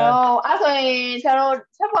အဲ့ဆိုရင်ကျွန်တော်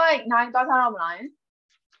ချက်ဖို့9သွားစားတော့မလားအဲ့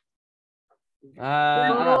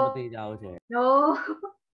ဒါမသိကြဘူးချက် no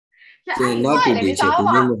နောက်ဒီချက်ဒီ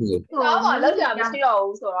လိုမဟုတ်ဘူးတော့မလောက်ကြမရှိတော့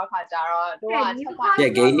ဘူးဆိုတော့ခါကြတော့တို့ကချက်ပါ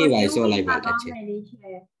ဂိမ်းနေပါဆိုလိုက်ပါတစ်ချက်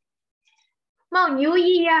မောင် New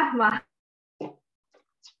Year မှာ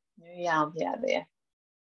New Year ပြရတယ်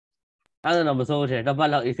အဲ့ဒါတော့မစိုးတယ်တစ်ပတ်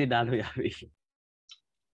လောက် AC တားလို့ရပြီ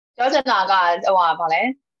ကျောင်းစနာကဟိုပါလဲ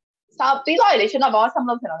စာပြီးသွားပြီလေကျွန်တော်ဘာမှဆက်မ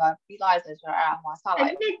လုပ်ချင်တော့ပြီးသွားပြီဆိုတော့အဲ့ဒါဟိုဆောက်လို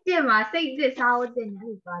က်တစ်တင်မှာစိတ်သစ်စာအုပ်တင်တယ်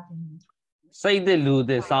လို့ပြောချင်တယ်စိတ်သစ်လူ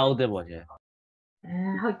သစ်စာအုပ်သစ်ပေါ့ကျ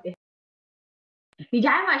ဟုတ်တယ်ဒီ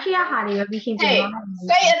တိုင်းမှာရှေ့ရဟာတွေရောပြီးရှင်းပြသွားမယ်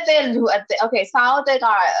စိတ်အသစ်လူအသစ် okay စာအုပ်သစ်က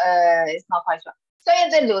it's not quite sure စိတ်အ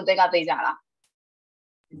သစ်လူသစ်ကသိကြလား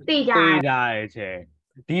သိကြရဲ့ချေ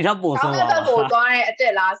ဒီထပ်ပို့ဆုံးပါဘက်ကိုသွားတဲ့အတ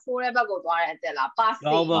က်လားဆိုးတဲ့ဘက်ကိုသွားတဲ့အတက်လားပါစီ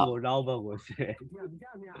နောက်ဘက်ကိုရှေ့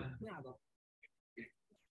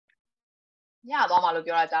ညသွားမှလို့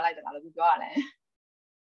ပြောတာကြားလိုက်တယ်လားလို့ပြောရလဲ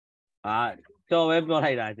တော်ပဲပြော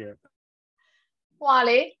လိုက်တာကျဟွာ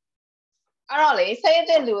လေအဲ့တော့လေစိတ်အ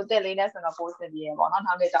သက်လူအသက်လေးနဲ့ဆိုတော့ပိုးစင်ပြေပေါ့နော်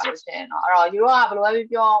နောက်နေ့ကြာလို့ရှိရင်တော့အဲ့တော့ Euro ကဘယ်လိုပဲ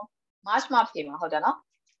ပြော March မှာဖြေမှာဟုတ်တယ်နော်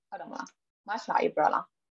ဟုတ်တယ်မလား March လား April လား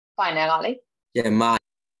final ကလေ Yeah March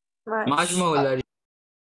မှာလေ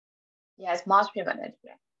Yes March ဖြစ်ပါတယ်အဲ့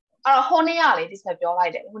တော့ဟိုနေ့ကလေဒီဆက်ပြောလို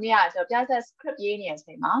က်တယ်ဟိုနေ့ကကျွန်တော်ပြန်ဆက် script ရေးနေတဲ့အ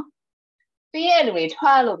ချိန်မှာပြီးရဲ့လူတွေထွ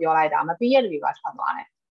က်လို့ပြောလိုက်တာမပြီးရဲ့လူတွေကထွက်သွားတယ်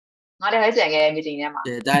Ngài đây hay cái meeting này mà.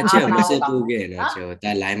 Tại chưa mà sẽ bù cái nó chưa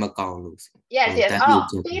tại lại mà còn luôn. Yes, yes.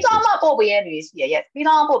 Bí đó mà bù bì cái gì xí yes. Bí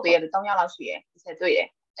đó bù bì cái đông nhau là xí sẽ对的。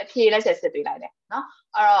一批咧就係對嚟嘅，နော်。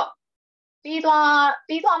B 端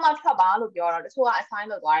嘛出版錄咗啦，你初一 assign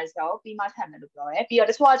錄咗嘅時候，B 嘛出咪錄咗嘅，B 我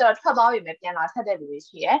哋初一就出版完咪變啦，出啲類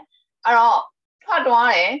似嘅，出咗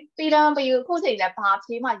咧，B 端比如好似咧八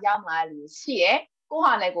篇嘛有埋類似嘅，嗰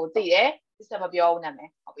下你估啲嘅，你實咪表呢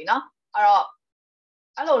咪，後邊咯，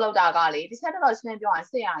一路錄大家嚟，啲寫得落先表還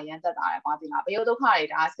四廿人得大嘅關鍵啦，比如都卡嚟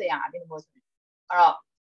打四廿邊冇先，個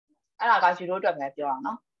主導就咪表啦，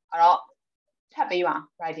နော်，ထပ်ပေးပါ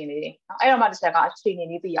writing လေးတွေနော်အဲ့တော့မှတစ်ချက်ကခြေနေ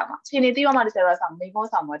လေးသိရမှာခြေနေသိတော့မှတစ်ချက်ကမိကုန်း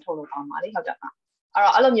ဆောင်မထုတ်လို့ကောင်းပါလေဟုတ်တယ်မှာ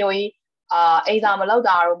အဲ့လိုမျိုးကြီးအိမ်စာမလောက်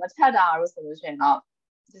တာတို့မထက်တာတို့ဆိုလို့ရှိရင်တော့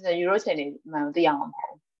ဒီစယူရိုခြေနေမှန်သိရမှာမဟု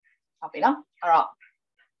တ်ဟုတ်ပြီနော်အဲ့တော့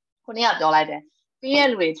ခုနေ့ကပြောလိုက်တယ်ပြီးရဲ့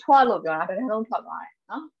လူတွေထွက်လို့ပြောတာတစ်ခါလုံးထွက်သွားတယ်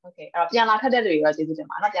နော်โอเคအဲ့တော့ပြန်လာထက်တဲ့လူတွေတော့ကျေးဇူးတင်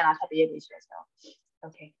ပါနော်ပြန်လာထပ်ပေးရပြီဆိုတော့โอ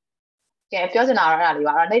เคကဲပြောချင်တာတော့အဲ့ဒါလေး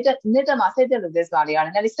ပါအဲ့တော့နေ့မှာစိတ်တက်လို့this ပါလေးကလ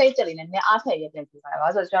ည်းစိတ်တက်လေးနဲ့နည်းအားထည့်ရတဲ့ပြပါဘာ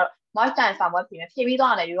လို့ဆိုတော့ March time စာမွေးဖြည့်ပြီး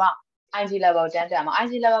သွားတယ်ယူက IG level တန်းတက်မှာ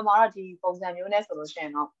IG level မှာတော့ဒီပုံစံမျိုးနဲ့ဆိုလို့ရှိရ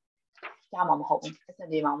င်တော့ရမှာမဟုတ်ဘူးအဆင်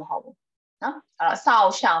ပြေမှာမဟုတ်ဘူးနော်အဲ့တော့စာအု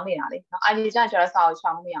ပ်ရှောင်နေတာလေနော် IG ကျရင်ကျတော့စာအုပ်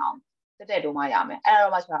ရှောင်မရအောင်တက်တို့မှရမယ်အဲ့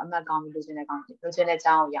တော့မှဆိုတော့အမှတ်ကောင်းပြီးလိုချင်တဲ့ကောင်းလိုချင်တဲ့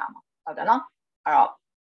ကြောင်းကိုရမှာဟုတ်တယ်နော်အဲ့တော့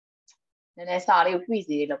နည်းနည်းစာလေးကိုဖြည့်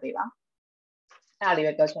စီလေးလုပ်ပေးပါအဲ့ဒါလေး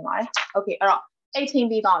ပဲပြောချင်ပါတယ် Okay အဲ့တော့18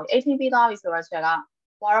ပြီးသွားပြီ18ပြီးသွားပြီဆိုတော့ဆရာက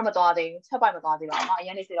ဘာတော့မသွားသေးဘူးချက်ပိုက်မသွားသေးပါဘူးเนาะအရ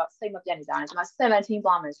င်နေဆိုတော့စိတ်မပြတ်နေကြတယ်ကျွန်မ17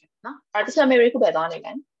သွားမယ်ဆိုเนาะအဲ့ဒါတစ်ချက်မေရီခုပဲသွားနေ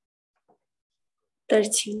လဲ13 တစ်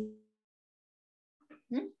ချ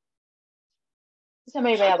က်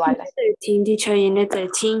မေရီပဲရပါလဲ13 teacher ရင်းနဲ့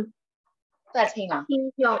13လား13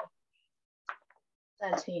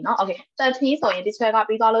เนาะ Okay 13ဆိုရင်တစ်ချက်က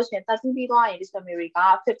ပြီးသွားလို့ရှိရင်13ပြီးသွားရင်တစ်ချက်မေရီက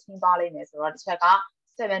15သွားလိမ့်မယ်ဆိုတော့တစ်ချက်က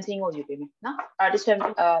17ကိုယူပေးမယ်เนาะအဲ့ဒါတစ်ချက်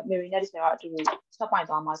မေရီနဲ့တစ်ချက်ကအတူချက်ပိုက်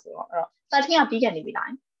သွားမှာဆိုတော့အဲ့တော့13ကပြီးခဲ့နေပြီလား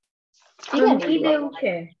ပြီးခဲ့နေပြီ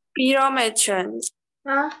ပြီးတော့မယ် chance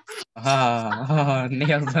那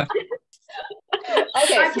样子。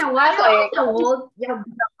Okay 而且我要我要不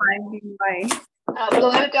到白明白。ဘယ်လို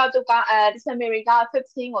လဲပြောသူကဒီစမေရီက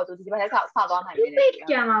15ကိုသူဒီဘက်ထဲဆောက်သွားနိုင်တယ်လေ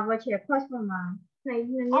ပြန်လာပါချေ course မှာနိုင်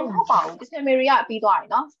နေနေဟုတ်ပါဘူးဒီစမေရီကပြီးသွားပြီ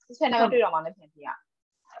เนาะဒီချက်နဲ့တွေ့တော့မှလည်းပြန်ပြရ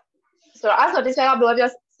ဆိုတော့အဲ့ဆိုဒီချက်ကဘယ်လိုပြော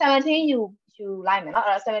17ယူလိုက်မယ်เนาะ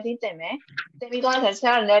အဲ့တော့17တင်မယ်တင်ပြီးသွားတဲ့ချ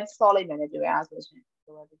က်လည်းဆော့လိုက်မယ်လည်းပြောရအောင်ဆိုရှင်ဒီ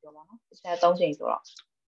လိုပဲပြောပါเนาะဒီချက်3ချိန်ဆိုတော့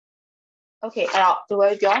Okay အဲ့တော့ဒီလို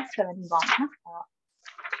ပဲပြော17ပေါ့နော်အဲ့တော့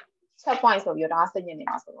ချက် point ဆိုပြီးတော့ဒါစိတ်ညစ်နေ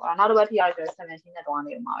မှာဆိုတော့နောက်တစ်ပတ်ထိရတော့17နဲ့တွား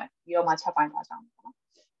နေမှာပဲပြီးတော့မှချက် point သွားကြအောင်ပေါ့နော်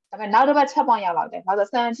ဒါပေမဲ့နောက်တစ်ပတ်ချက် point ရောက်လာတယ်ဒါဆို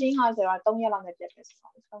17ဟာဆိုတော့3ရက်လောက်နဲ့ပြတ်တယ်ဆို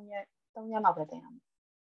တော့3ရက်လောက်ပဲတင်ရမယ်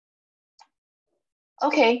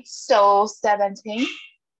Okay so 17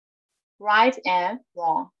 right and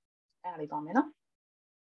wrong အဲ့ဒါလေးပေါ့မယ်နော်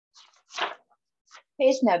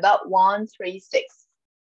page number 136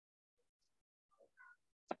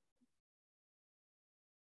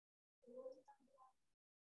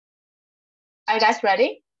 Are you guys ready?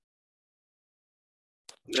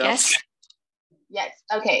 yes Yes.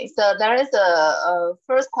 Okay. So there is a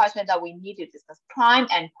first question that we need to discuss: crime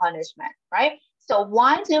and punishment, right? So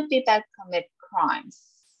why do people commit crimes?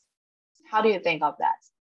 How do you think of that?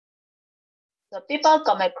 So people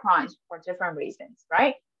commit crimes for different reasons,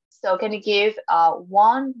 right? So can you give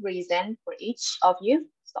one reason for each of you?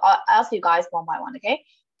 So I'll ask you guys one by one, okay?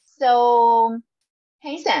 So,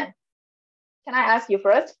 Hazen, can I ask you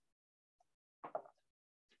first?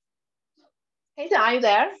 Hazen, are you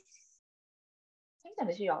there? Hazen,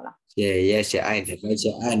 is you all? Yes,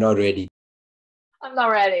 I'm not ready. I'm not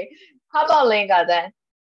ready. How about Linga then?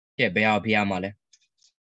 这不要偏嘛嘞。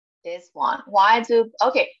 This one. Why do?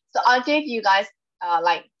 Okay, so I'll give you guys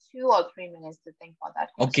like 2 or 3 minutes to think for that.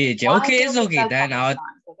 Okay, Why okay, do it's okay. people Then commit I'll.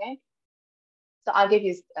 crimes, okay. So I'll give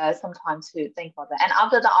you some time to think for that, and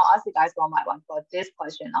after that, I'll ask you guys one by one for this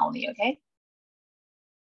question only. Okay.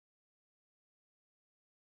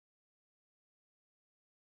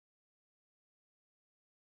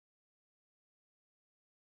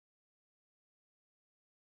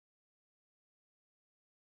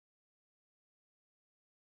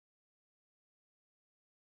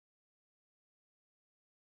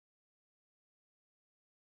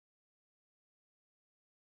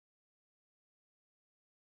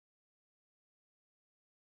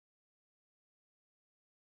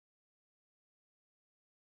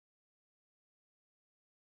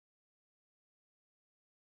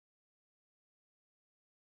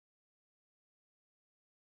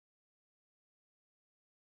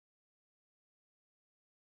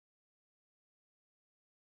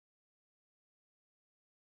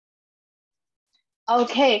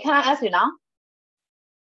 Okay, can I ask you now?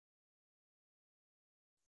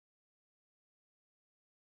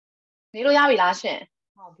 နေလို့ရပြီလားရှင်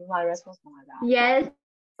ဟောဒီမှာ response မှာကြာ Yes.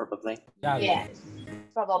 Probably. Yes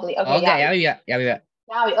probably okay Okay, yeah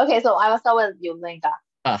yeah. okay so I will start with you Linda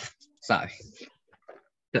Sorry.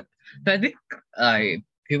 So I think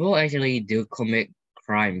people actually do commit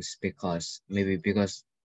crimes because maybe because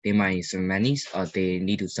they might need some money or they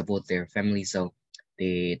need to support their family, so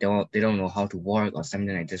they don't know how to work or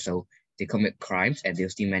something like this. So they commit crimes and they'll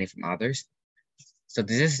steal money from others. So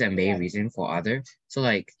this is the main reason for other. So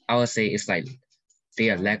like I would say it's like they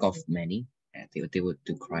are lack of money and they would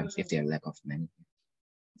do crimes if they are lack of money.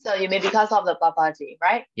 so you mean because of the poverty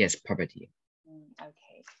right Yes, poverty.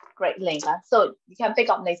 okay great Linda so you can pick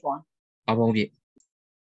up next one Abongye.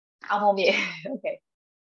 okay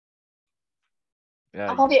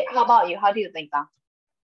Yeah, how about you how do you think that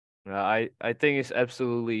I think it's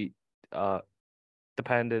absolutely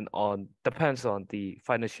depends on the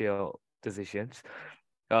financial decisions.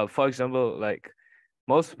 For example, like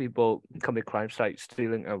most people commit crimes like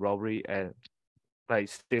stealing a robbery and like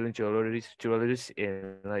stealing jewelry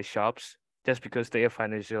in like shops just because they have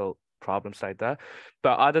financial problems like that.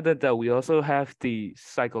 But other than that, we also have the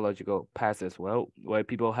psychological path as well, where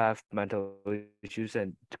people have mental issues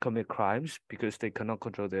and commit crimes because they cannot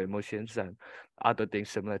control their emotions and other things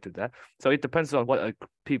similar to that. So it depends on what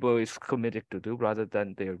people is committed to do rather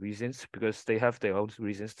than their reasons, because they have their own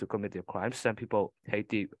reasons to commit their crimes. Some people hate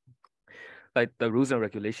the rules and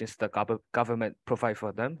regulations the government provide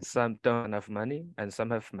for them. Some don't have money and some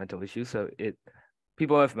have mental issues. So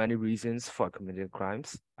people have many reasons for committing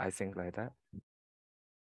crimes. I think like that.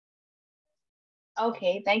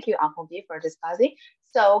 okay thank you Uncle B for discussing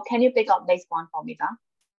so can you pick up next one for me Dan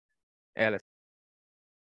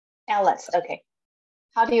Alex okay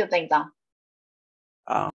how do you think Dan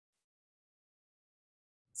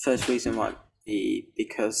First reason might be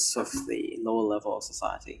because of the lower level of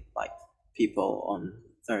society, like people on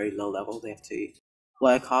very low level, they have to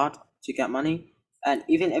work hard to get money, and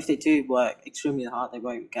even if they do work extremely hard, they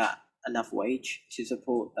won't get enough wage to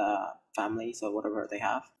support their families or whatever they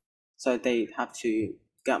have, so they have to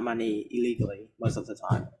get money illegally most of the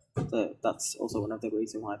time. So that's also one of the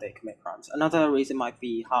reasons why they commit crimes. Another reason might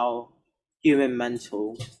be how human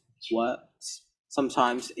mental works.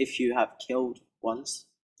 Sometimes if you have killed once,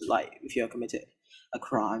 like if you have committed a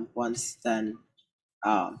crime once, then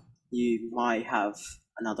you might have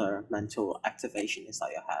another mental activation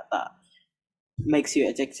inside your head that makes you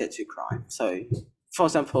addicted to crime. So, for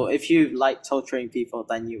example, if you like torturing people,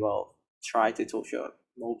 then you will try to torture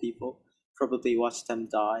more people, probably watch them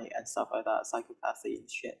die and stuff like that, psychopathy and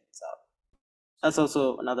shit. So that's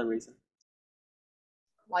also another reason.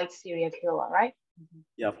 like serial killer right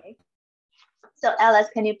Yep. okay. So Alex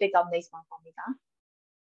can you pick up next one for me Dan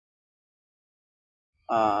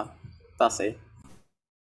That's it.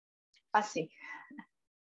 I see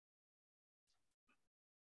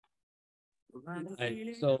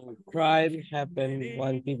So crime happen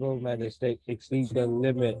when people mistake exceed the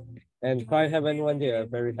limit, and crime happen when they are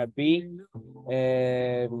very happy,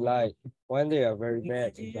 and like when they are very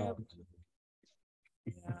mad and down.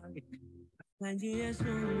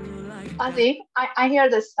 I see I hear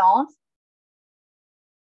the sounds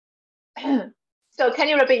so can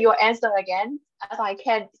you repeat your answer again as I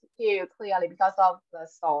can't hear you clearly because of the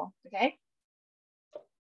sound okay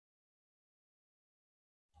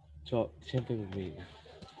So simple with me.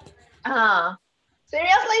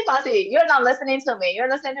 Seriously, Fuzzy, you're not listening to me. You're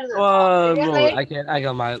listening to the song. No, Seriously? I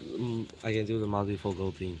can do the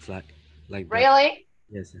multifocal things like that. Really?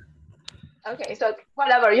 Yes. Okay, so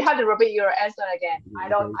whatever. You have to repeat your answer again. I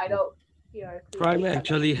don't hear. Crime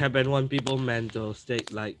actually happen when people mental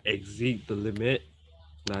state like exceed the limit.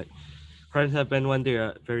 Like crimes happen when they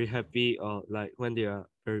are very happy or like when they are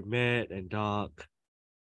very mad and dark.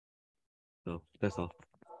 So that's all.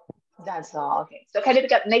 That's all. Okay. So can you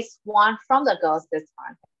pick up next one from the girls this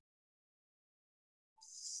time?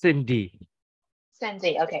 Cindy.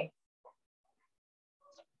 Sandy, okay.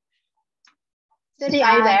 Cindy,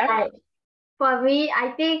 are you there? For me,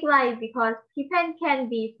 I think like because people can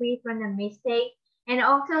be free from the mistake, and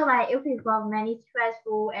also like if we've got many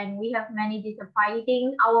stressful and we have many disappointing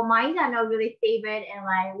things, our minds are not really stable, and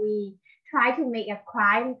like we try to make a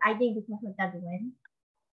crime. I think because of that win.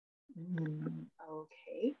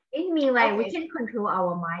 Okay. It means like we Okay. can control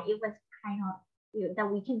our mind. It was kind of that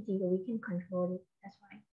we can see that we can control it. That's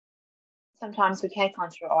why. Sometimes we can't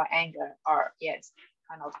control our anger or yes,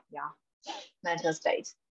 kind of mental state.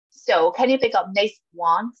 So can you pick up next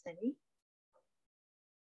one, Cindy?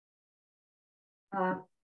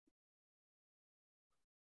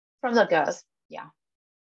 From the girls, yeah.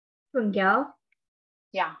 From girl.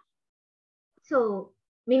 Yeah. So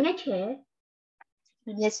mình nói trẻ.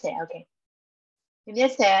 Okay.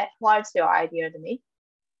 What's your idea to me?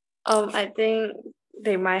 I think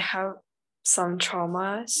they might have some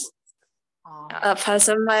traumas. A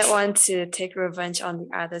person might want to take revenge on the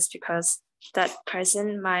others because that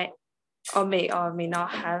person might or may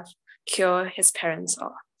not have killed his parents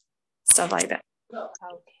or stuff like that.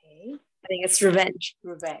 Okay. I think it's revenge.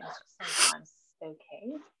 Revenge sometimes.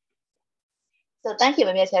 Okay. So thank you,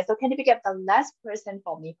 Mimi. So can you pick up the last person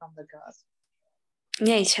for me from the girls?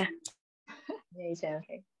 Yeah. Okay.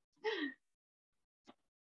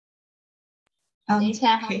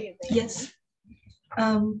 Okay. Yes.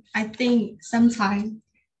 I think sometimes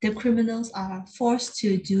the criminals are forced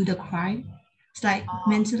to do the crime. It's like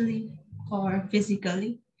mentally or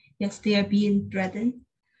physically. Yes, they are being threatened.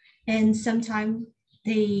 And sometimes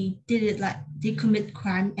they did it like they commit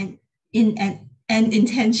crime and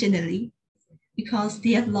intentionally because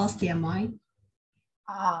they have lost their mind.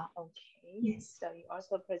 Okay. Yes. So you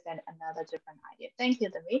also present another different idea. Thank you,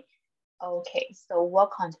 David. Okay, so we'll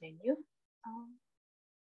continue.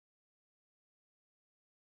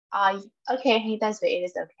 Okay, that's it. It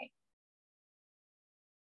is okay.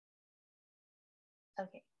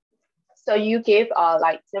 Okay. So you gave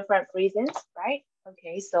like different reasons, right?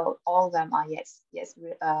 Okay, so all of them are yes,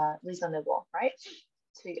 reasonable, right?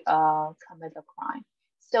 To commit a crime.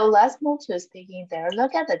 So let's move to speaking there.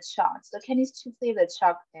 Look at the chart. So can you see the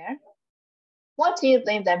chart there? What do you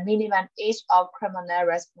think the minimum age of criminal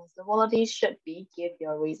responsibility should be? Give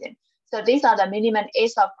your reason. So these are the minimum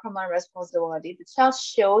age of criminal responsibility. The chart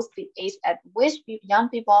shows the age at which young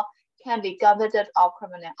people can be convicted of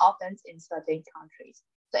criminal offense in certain countries.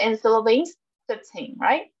 So in Philippines, 15,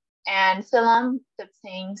 right? And Finland,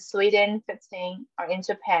 15, Sweden, 15, or in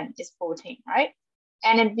Japan is 14, right?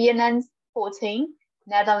 And in Vietnam, 14,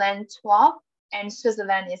 Netherlands, 12, and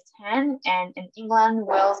Switzerland is 10, and in England,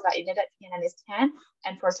 Wales, the United Kingdom is 10,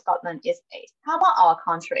 and for Scotland is 8. How about our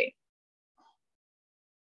country?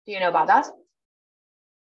 Do you know about that?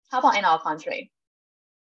 How about in our country?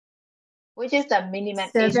 Which is the minimum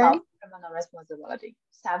age of criminal responsibility?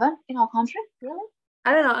 7 in our country? Really?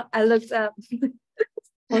 I don't know. I looked up.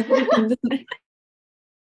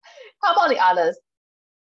 How about the others?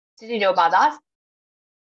 Did you know about that?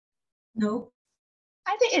 No.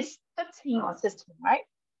 I think it's 15 or 16, right?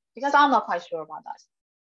 Because I'm not quite sure about that.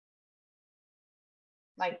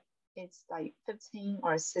 Like it's like 15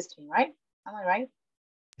 or 16, right? Am I right?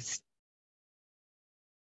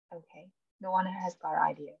 Okay, no one has got an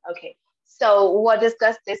idea. Okay, so we'll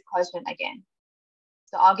discuss this question again.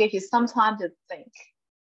 So I'll give you some time to think.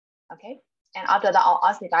 Okay, and after that, I'll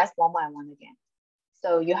ask you guys one by one again.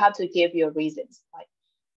 So you have to give your reasons. Like,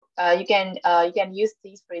 you can use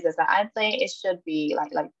these phrases. I think it should be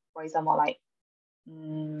like for example like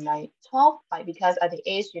 12, like because at the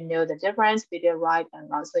age you know the difference between right and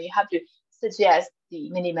wrong. So you have to suggest the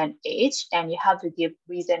minimum age and you have to give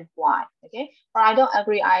reason why. Okay, or I don't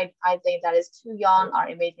agree. I think that is too young, or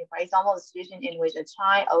it may be, for example, the situation in which a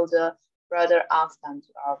child older brother asks them to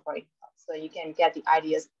for example. So you can get the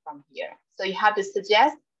ideas from here. So you have to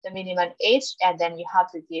suggest the minimum age and then you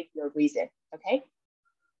have to give your reason. Okay.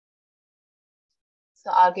 So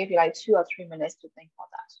I'll give you like 2 or 3 minutes to think about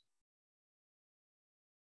that.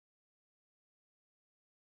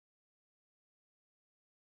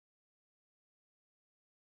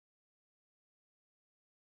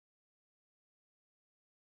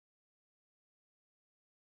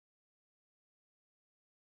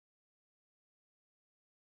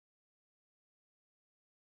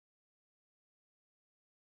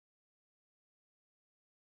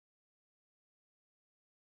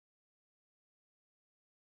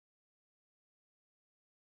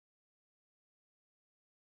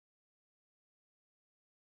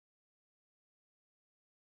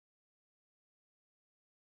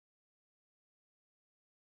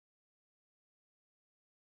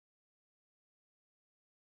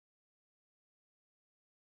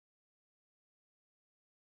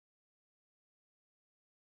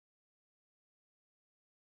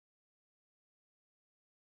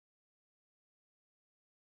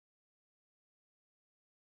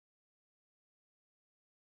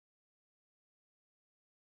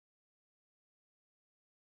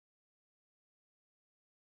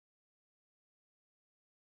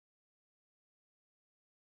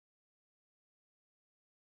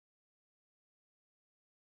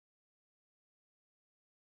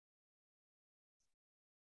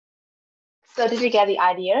 So did you get the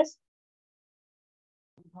ideas?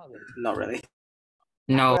 Not really.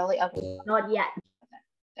 No. Really? Okay. Not yet.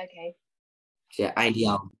 Okay. The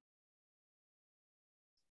idea.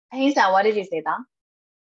 Hey, Sam, what did you say, Dan?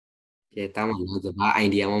 Cái tao mà nói the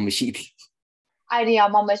idea mà mình idea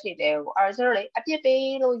မှမရှိသေးဘူးအဲ့ဆိုတော့လေအပြစ်ပေး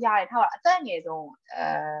လို့ရတယ်ထားပါအသက်ငယ်ဆုံး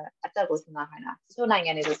အသက်ကိုစဉ်းစားခိုင်းတာတချို့နိုင်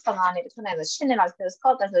ငံတွေဆို15နှစ်တချို့နိုင်ငံဆို10နှစ်လောက်ဆို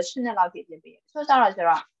Scotland ဆို10နှစ်လောက်အပြစ်ပေးတယ်တချို့ကျတော့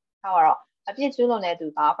ထားပါတော့အပြစ်ကျူးလွန်တဲ့သူ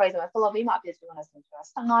က for example Philippines မှာအပြစ်ကျူးလွန်တဲ့ဆိုတော့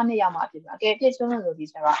15နှစ်ရောက်မှအပြစ်အကယ်အပြစ်ကျူးလွန်လို့ဒီ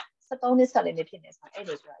ကျတော့13နှစ်14နှစ်ဖြစ်နေဆိုအဲ့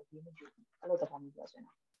လိုဆိုတော့အရေးမကြီးဘူးအဲ့လိုသဘောမျိုးပြောချင်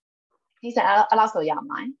တာဒီစအဲ့လောက်ဆိုရ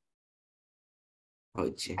မှာဟု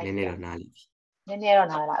တ်ချင်နည်းနည်းတော့နားလည်ပြီနည်းနည်းတော့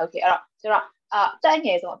နားလား okay အဲ့တော့ကျတော့တက်င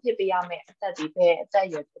ယ်ဆုံးအဖြစ်ပေးရမယ်အသက်ဒီပဲအသက်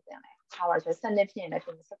ရွယ်ဖြစ်တယ်လေဟာပါဆို7နှစ်ဖြစ်ရင်လည်းဖြ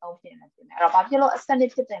စ်မယ်13ဖြစ်ရင်လည်းဖြစ်မယ်အဲ့တော့ဘာဖြစ်လို့7နှ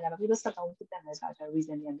စ်ဖြစ်တယ်လဲဘာဖြစ်လို့13ဖြစ်တယ်လဲဆိုတော့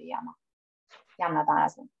reason ပြန်ပေးရမှာရမှာဒါ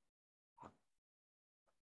လားဆို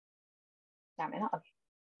ရမယ်နော် okay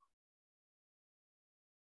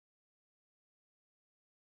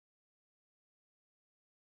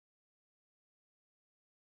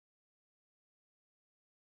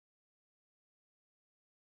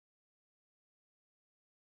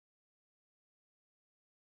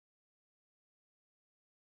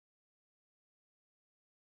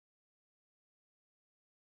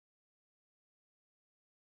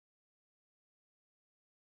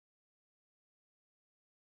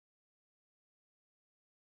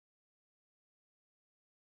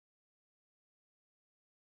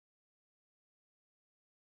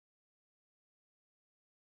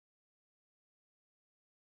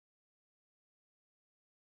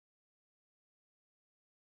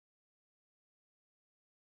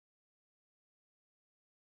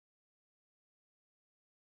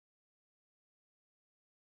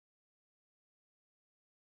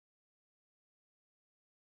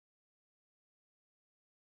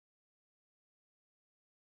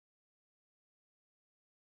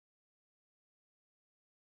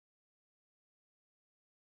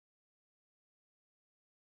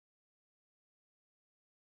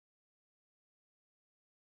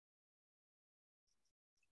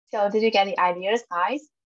So did you get the ideas, guys?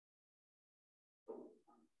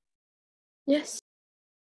 Yes.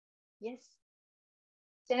 Yes.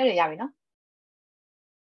 Scenario ရပြီနော်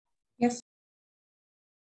Yes.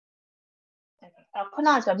 Okay. အဲ့တော့ခုန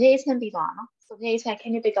ကကျွန်တော်မြေအချင်းပြီးသွားတာနော် So မြေအချင်း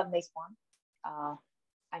can you pick up next one?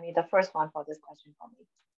 I mean the first one for this question for me.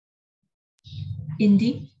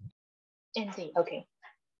 Indie. Indie. Okay.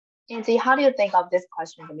 Indie, how do you think of this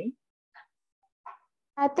question for me?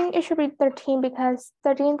 I think it should be 13 because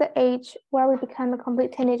 13 is the age where we become a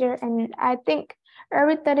complete teenager, and I think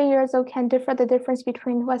every 30 years old can differ the difference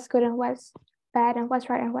between what's good and what's bad and what's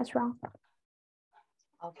right and what's wrong.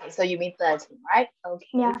 Okay, so you mean 13, right? Okay.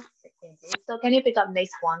 Yeah. So can you pick up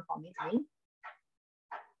next one for me, please?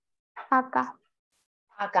 Aka.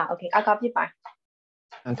 Aka, okay. Aka ဖြစ်ပါ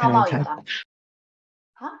How Can I about you, type? Dan?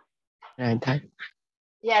 Huh? Can I type?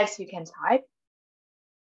 Yes, you can type.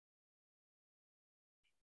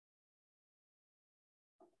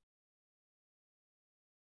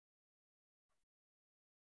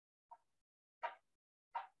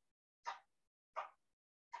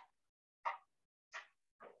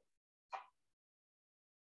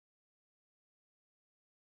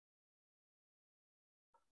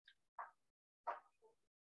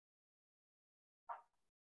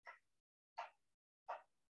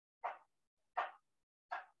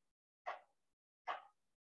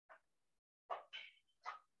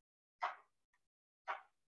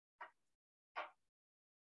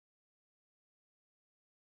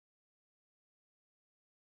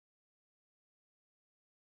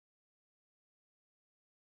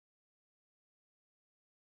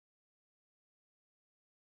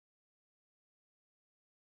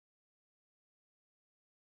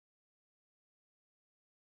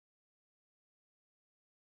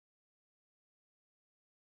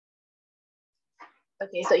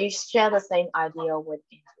 Okay, so you share the same idea with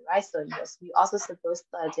Andrew, right? So yes, you also suppose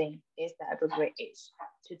 13 is the appropriate age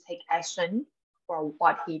to take action for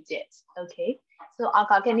what he did. Okay, so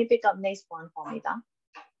Aka, can you pick up next one for me, Dan?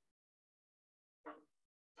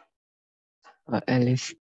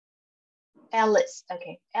 Alice. Alice,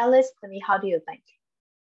 okay. Alice, tell me, how do you think?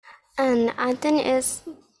 And I think it's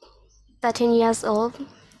 13 years old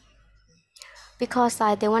because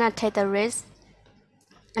they want to take the risk,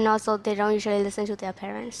 and also they don't usually listen to their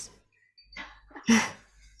parents.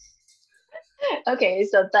 Okay,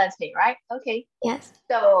 so 13, right? Okay. Yes.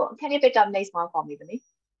 So can you pick up next one for me, please?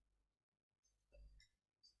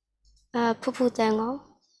 Pupu Tango.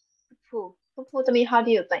 Pupu, tell me, how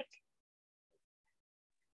do you think?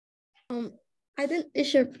 I think it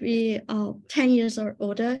should be 10 years or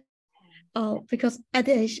older. Because at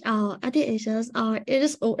the ages, it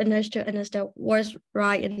is old enough to understand what's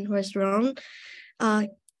right and what's wrong.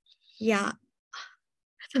 Yeah.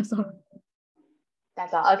 That's all.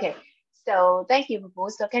 That's all. Okay. So thank you, Pupu.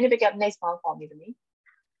 So can you pick up next one for me, please?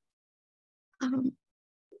 Um,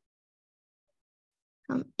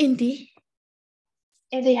 Indie.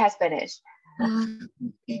 Indie has finished.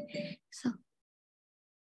 Okay. So.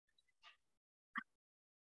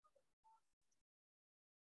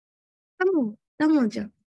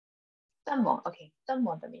 Okay.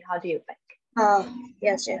 How do you think?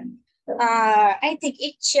 Yes, yeah. I think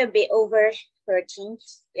it should be over 13.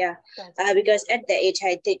 Yeah. Because at the age,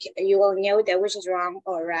 I think you will know that which is wrong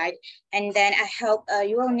or right. And then I hope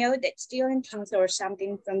you will know that stealing things or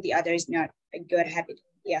something from the other is not a good habit.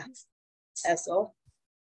 Yeah. That's all.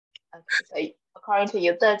 Okay. So according to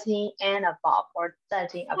you, 13 and above or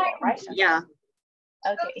 13 above, right? Yeah.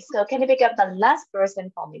 Okay. So can you pick up the last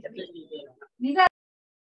person for me, David?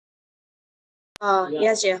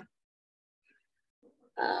 Yes, yeah.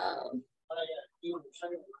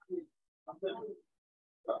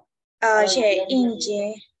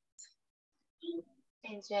 Inje.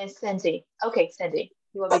 Sandy. Okay, Sandy,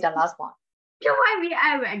 you will be the last one. So why we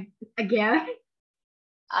I again?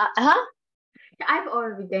 Huh? I've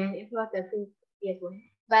already done it was the previous one.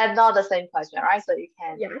 But not the same question, right? So you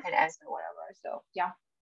can answer whatever. So yeah.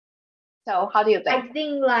 So how do you think? I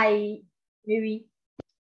think like maybe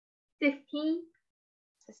 16.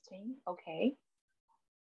 16, okay.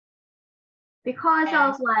 Because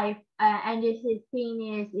of like under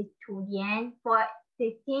 16 is to the end. For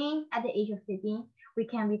 16, at the age of 16, we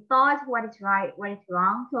can be taught what is right, what is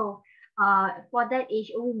wrong. So for that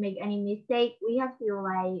age, if we make any mistake, we have to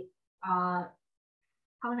like how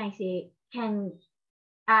can I say, can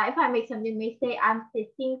if I make something mistake, I'm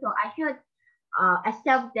 16, so I should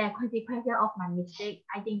accept the consequences of my mistake.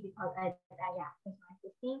 I think because yeah, that's my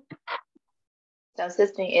 16. So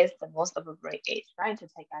 16 is the most appropriate age, right, to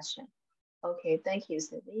take action. Okay, thank you,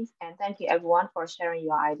 Cindy, and thank you everyone for sharing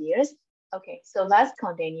your ideas. Okay, so let's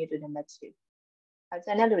continue to number 2.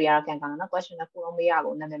 Question you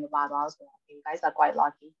guys are quite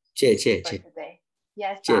lucky. Che. Today.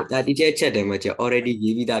 Yes. ဒါဒီချက်တယ်မှာကျ already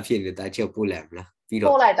ရေးပြီးသားဖြစ်နေတာချက်ပို့လိုက်မလားပြီးတော့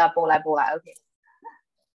ပို့လိုက် okay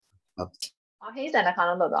ဟေးစံတစ်ခါ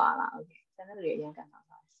လုံးလုပ်သွားတာ okay စံတဲ့လူတွေအရင်ကန်တာ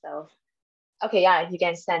so okay yeah you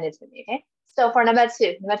can send it to me, okay. So for number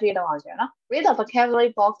 2 don't want to read the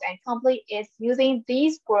vocabulary box and complete it using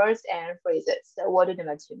these words and phrases. So what do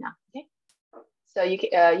number 2 now, okay. So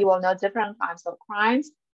you will know different kinds of crimes,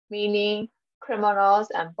 meaning, criminals,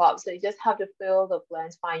 and Bob. So you just have to fill the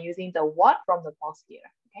blanks by using the what from the box here,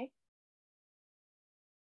 okay.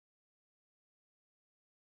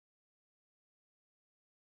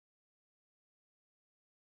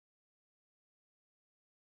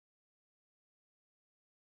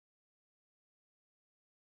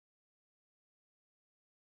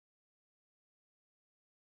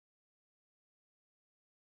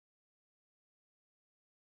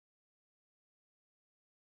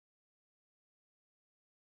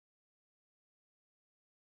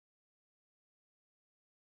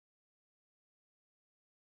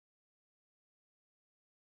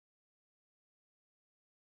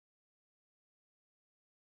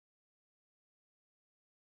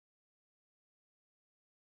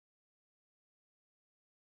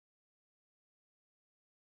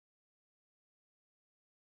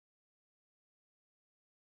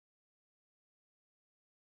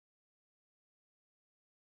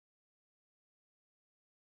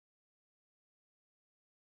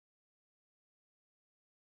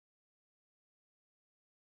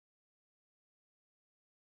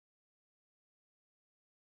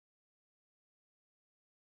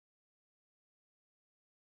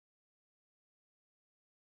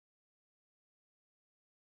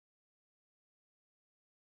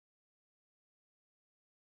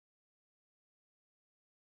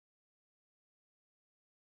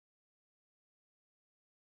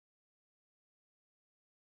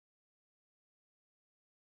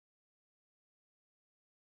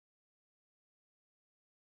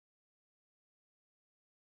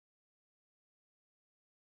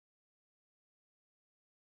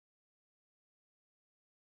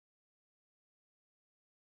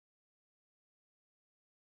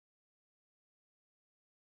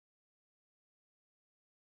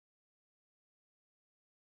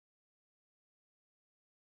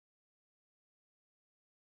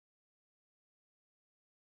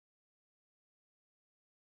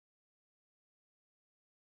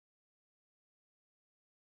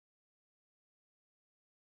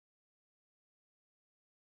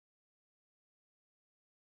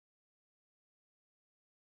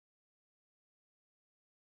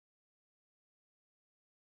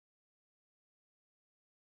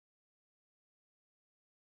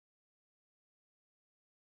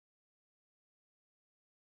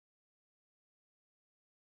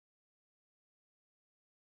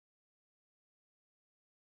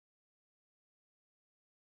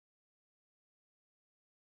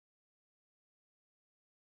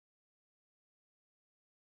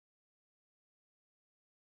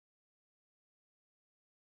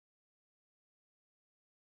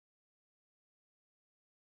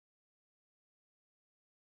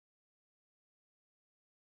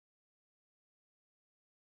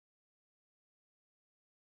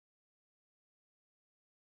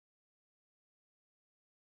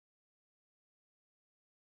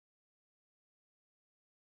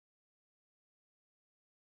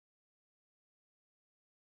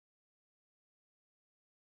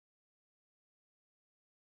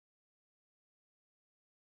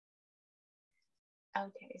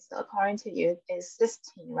 Okay, so according to you, it's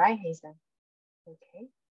 16, right, Hazen? Okay.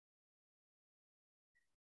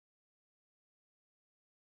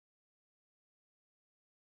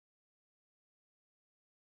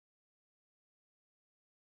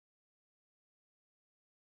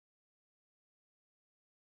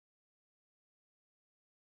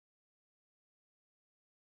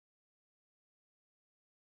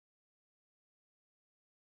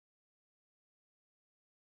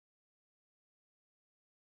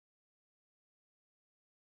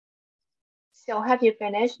 So have you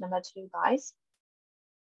finished number 2, guys?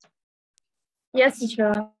 Yes,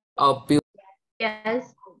 teacher. Oh,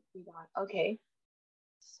 Yes. Okay.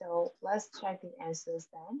 So let's check the answers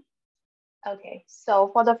then. Okay,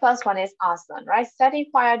 so for the first one is arson, right? Setting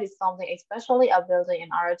fire to something, especially a building, in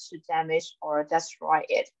order to damage or destroy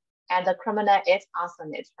it. And the criminal is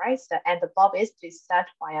arsonist, right? So, and the verb is to set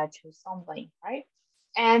fire to something, right?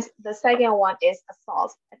 And the second one is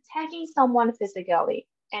assault, attacking someone physically.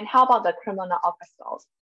 And how about the criminal of assault?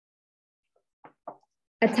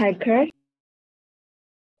 Attacker.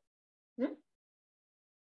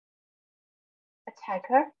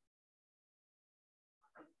 Attacker.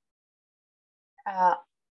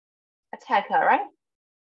 Attacker, right?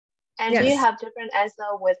 And Yes. do you have different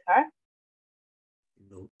answer with her?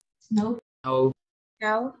 No. no.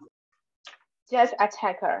 No. Just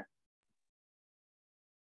attacker.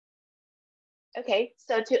 Okay,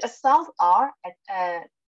 so to assault or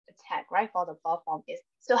attack, right? For the verb form is.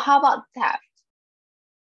 So how about theft?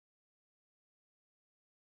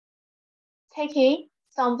 Taking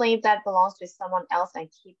something that belongs to someone else and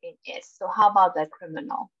keeping it. So how about the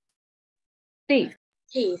criminal? Thief.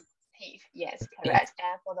 Thief. Thief, yes, correct.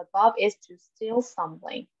 And for the verb is to steal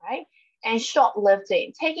something, right? And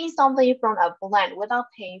shoplifting, taking something from a brand without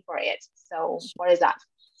paying for it. So what is that?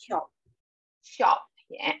 Shop,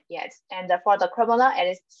 yeah, yes. And for the criminal, it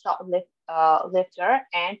is lifter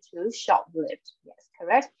and to shoplift, yes,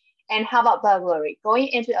 correct. And how about burglary? Going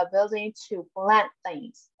into a building to plant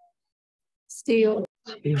things. Steal.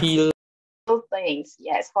 Things,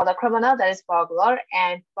 yes. For the criminal, that is burglar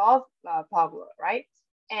and burglar, right?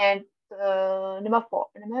 And number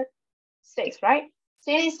 6, right?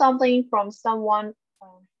 Stealing something from someone,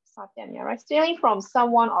 right? Stealing from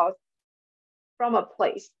someone or from a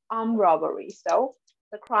place, robbery. So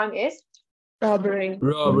the crime is Robbery.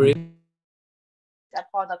 That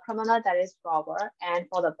for the criminal, that is robber, and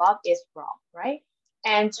for the verb is rob, right?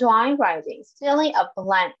 And joint riding, stealing a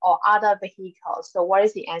blank or other vehicle. So what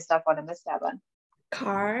is the answer for number 7?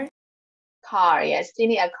 Car. Car, yes,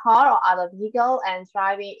 stealing a car or other vehicle and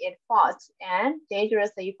driving it fast and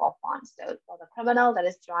dangerously for fun. So for the criminal, that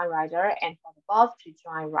is joint rider, and for the verb, to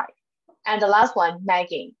joint ride. And the last one,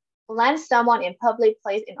 nagging, blank someone in public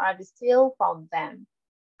place in order to steal from them.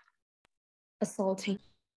 Assaulting.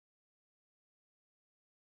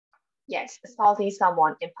 Yes, assaulting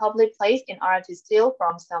someone in public place in order to steal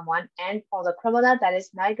from someone. And for the criminal, that is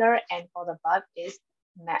nagger, and for the verb is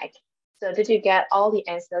nag. So did you get all the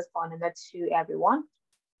answers for number 2, everyone?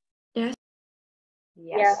 Yes.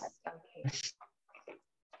 Yes. Yeah. Okay.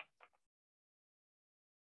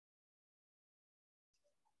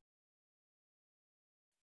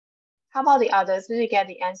 How about the others? Did you get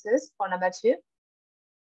the answers for number 2?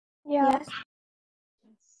 Yes.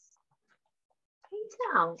 非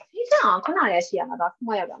常ခုနလည်းရှိရမှာတော့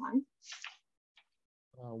မှတ်ရပါမယ်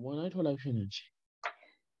ဝင်လိုက်ထွက်လိုက်ဖြစ်နေချင်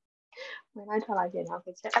ဝင်လိုက်ထွက်လိုက်ဖြစ်နေဟုတ်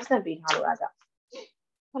ကဲ့ချက် absent ပေးထားလို့အဲ့ဒါ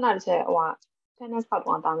ခုနတစ်ချက်ဟိုက tennis ဖောက်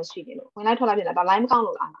သွားတာမရှိနေလို့ဝင်လိုက်ထွက်လိုက်ဖြစ်နေတာဒါ line မကောင်း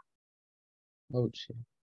လို့လားဟုတ်ချင်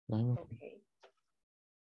line မ Okay.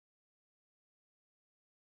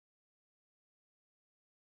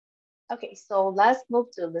 Okay, so let's move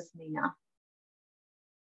to listening now.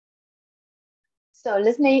 So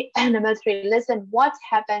listening number 3, listen what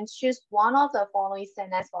happened. Choose one of the following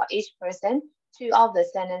sentences for each person. 2 of the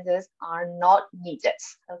sentences are not needed.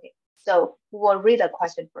 Okay, so we will read the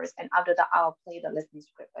question first, and after that I'll play the listening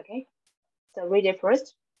script. Okay, so read it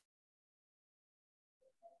first.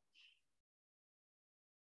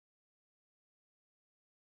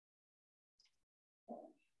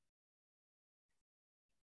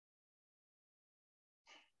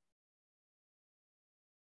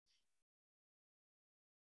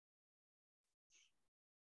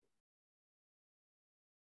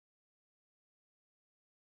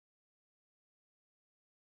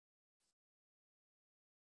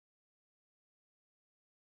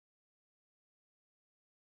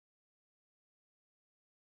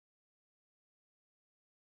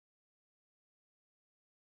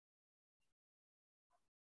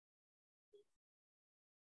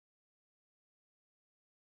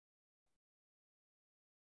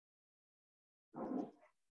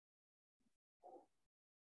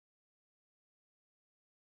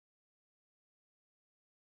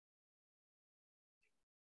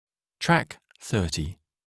 Track 30.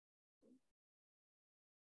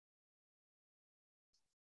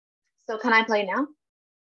 So can I play now?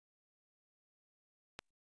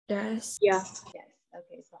 Yes. Yeah. Yes.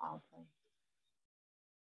 Okay, so I'll play.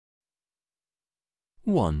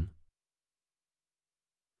 1.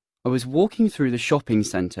 I was walking through the shopping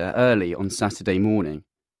centre early on Saturday morning.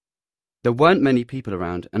 There weren't many people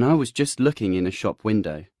around, and I was just looking in a shop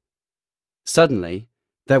window. Suddenly,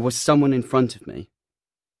 there was someone in front of me.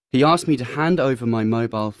 He asked me to hand over my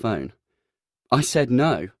mobile phone. I said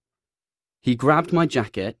no. He grabbed my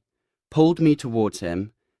jacket, pulled me towards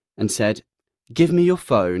him, and said, "Give me your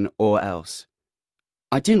phone or else."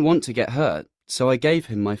 I didn't want to get hurt, so I gave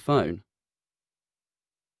him my phone.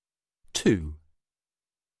 2.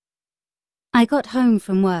 I got home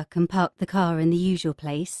from work and parked the car in the usual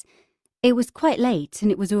place. It was quite late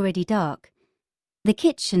and it was already dark. The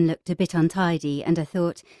kitchen looked a bit untidy and I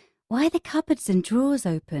thought, why are the cupboards and drawers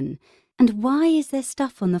open? And why is there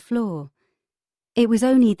stuff on the floor? It was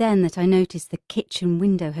only then that I noticed the kitchen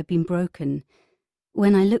window had been broken.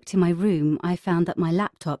 When I looked in my room, I found that my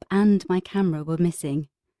laptop and my camera were missing.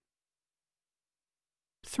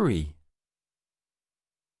 3.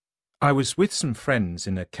 I was with some friends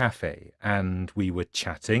in a cafe and we were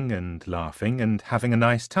chatting and laughing and having a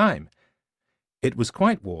nice time. It was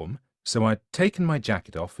quite warm, so I'd taken my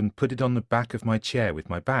jacket off and put it on the back of my chair with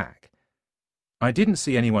my bag. I didn't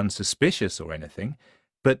see anyone suspicious or anything,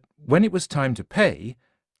 but when it was time to pay,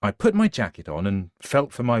 I put my jacket on and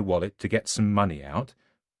felt for my wallet to get some money out,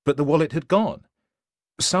 but the wallet had gone.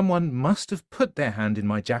 Someone must have put their hand in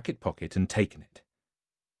my jacket pocket and taken it.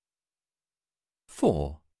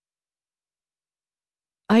 4.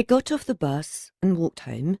 I got off the bus and walked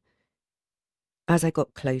home. As I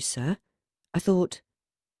got closer, I thought,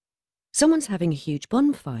 someone's having a huge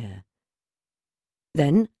bonfire.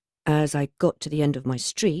 Then, as I got to the end of my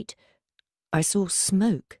street, I saw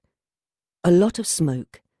smoke. A lot of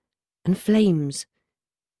smoke and flames.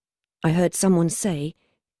 I heard someone say,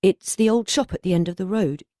 "It's the old shop at the end of the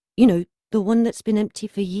road. You know, the one that's been empty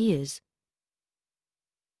for years."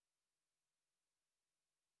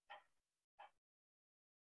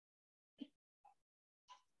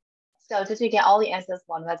 So did you get all the answers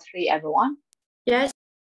 1, 2, 3, everyone? Yes.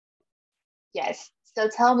 Yes. So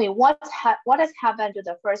tell me, what has happened to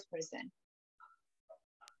the first person?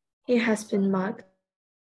 He has been mugged.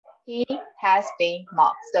 He has been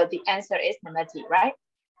mocked. So the answer is number D, right?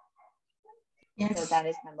 Yes. So that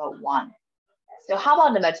is number 1. So how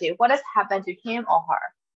about number 2? What has happened to him or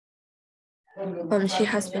her? She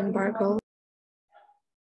has been burgled.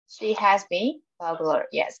 She has been burglar.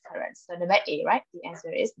 Yes, correct. So number A, right? The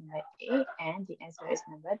answer is number A, and the answer is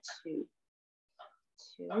number 2.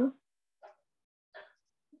 2.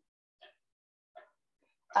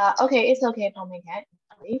 Okay, it's okay for me, Kat.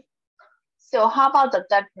 So how about the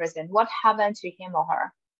third person? What happened to him or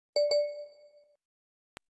her?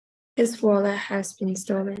 His wallet has been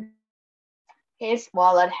stolen. His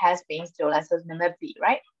wallet has been stolen. So number B,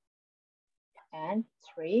 right? And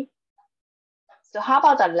 3. So how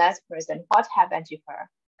about the last person? What happened to her?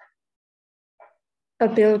 A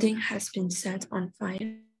building has been set on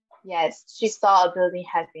fire. Yes, she saw a building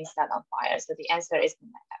has been set on fire. So the answer is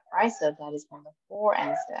number F, right? So that is number 4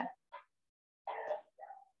 answer.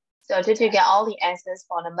 So did you get all the answers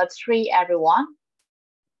for number 3, everyone?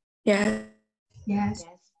 Yes. Yes.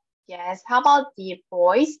 Yes. How about the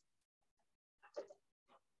boys?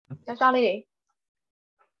 Charlie.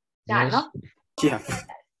 Yes. Yeah.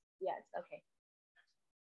 Yes, okay.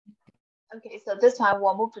 Okay, so this time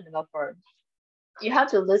we'll move to number 4. You have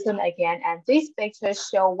to listen again, and these pictures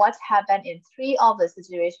show what happened in 3 of the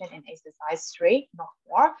situations in exercise 3, not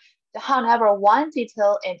 4. However, one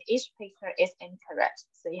detail in each picture is incorrect.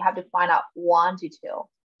 So you have to find out one detail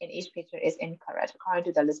in each picture is incorrect according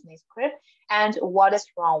to the listening script, and what is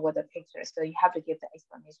wrong with the picture. So you have to give the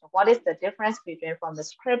explanation. What is the difference between from the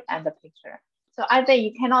script and the picture? So I think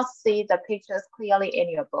you cannot see the pictures clearly in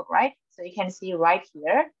your book, right? So you can see right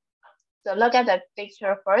here. So look at the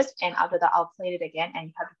picture first, and after that, I'll play it again, and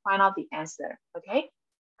you have to find out the answer, okay?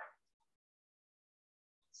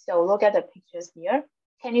 So look at the pictures here.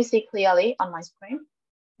 Can you see clearly on my screen?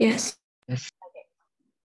 Yes. Okay.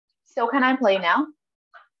 So can I play now?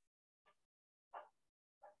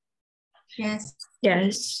 Yes.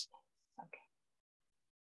 Yes.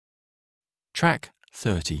 Track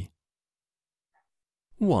 30.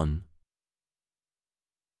 1.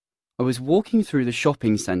 I was walking through the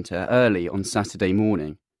shopping centre early on Saturday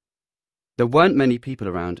morning. There weren't many people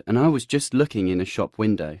around, and I was just looking in a shop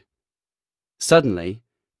window. Suddenly,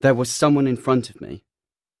 there was someone in front of me.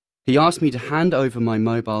 He asked me to hand over my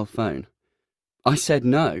mobile phone. I said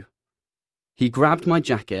no. He grabbed my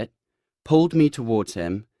jacket, pulled me towards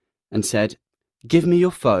him, and said, "Give me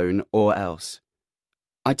your phone or else."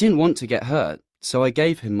 I didn't want to get hurt, so I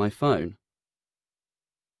gave him my phone.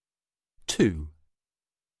 2.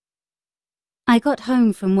 I got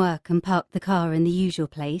home from work and parked the car in the usual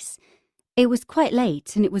place. It was quite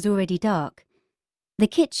late and it was already dark. The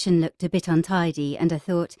kitchen looked a bit untidy and I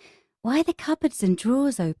thought, why are the cupboards and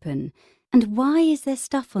drawers open? And why is there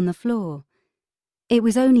stuff on the floor? It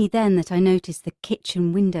was only then that I noticed the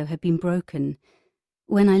kitchen window had been broken.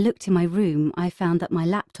 When I looked in my room, I found that my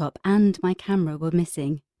laptop and my camera were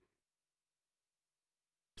missing.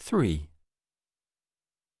 3.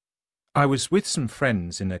 I was with some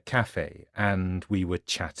friends in a cafe and we were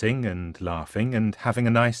chatting and laughing and having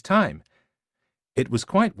a nice time. It was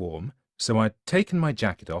quite warm, so I'd taken my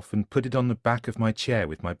jacket off and put it on the back of my chair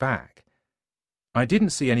with my bag. I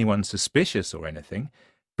didn't see anyone suspicious or anything,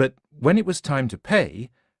 but when it was time to pay,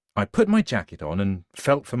 I put my jacket on and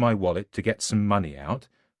felt for my wallet to get some money out,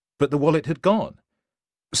 but the wallet had gone.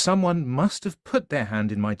 Someone must have put their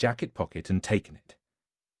hand in my jacket pocket and taken it.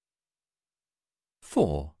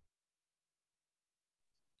 4.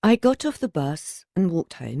 I got off the bus and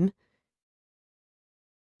walked home.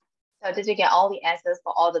 So did you get all the answers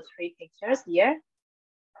for all the 3 pictures here?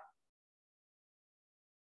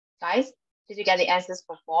 Guys, did you get the answers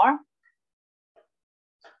for 4?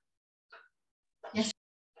 Yes.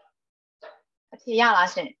 题亚啦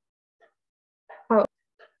選。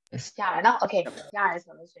亞人啦 ，OK， 亞人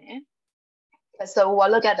怎麼選 ？So we'll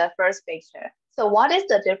look at the first picture. So what is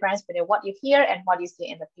the difference between what you hear and what you see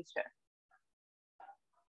in the picture?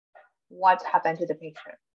 What happened to the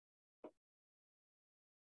picture?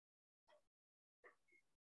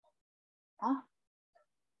 Huh?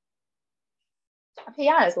 Okay,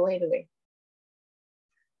 yeah, so wait.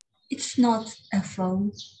 It's not a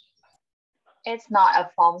phone. It's not a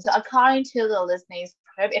phone. So according to the listening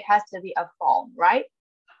script, it has to be a phone, right?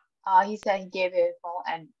 He said he gave you a phone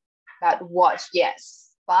and that watch,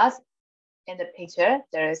 yes. But in the picture,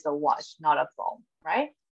 there is a watch, not a phone, right?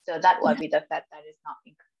 So that would be the fact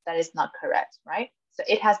that is not correct, right? So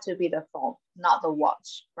it has to be the phone, not the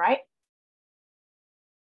watch, right?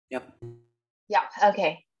 Yep. Yeah,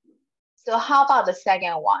 okay. So how about the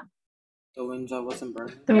second one? The window wasn't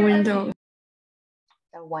broken. The window.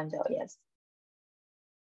 The window, yes.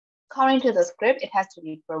 According to the script, it has to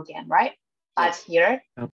be broken, right? But here,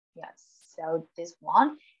 yes. So this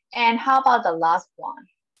one. And how about the last one?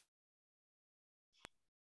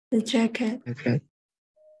 The jacket. Okay.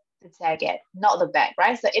 The jacket, not the bag,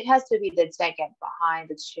 right? So it has to be the jacket behind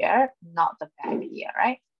the chair, not the bag here,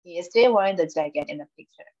 right? He is still wearing the jacket in the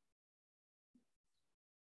picture.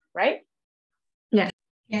 Right? Yes.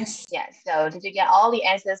 Yes. Yes. So did you get all the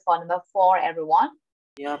answers for number 4, everyone?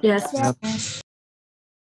 Yep. Yes. Yep.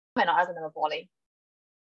 And answer number 4.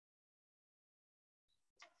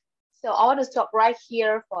 So I want to stop right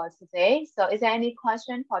here for today. So is there any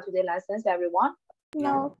question for today's lessons, everyone?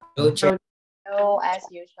 No. No, as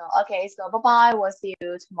usual. Okay, so bye-bye. We'll see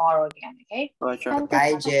you tomorrow again, okay?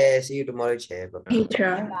 Bye, Jess. See you tomorrow, Chair.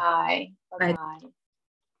 Teacher. Bye. Bye-bye.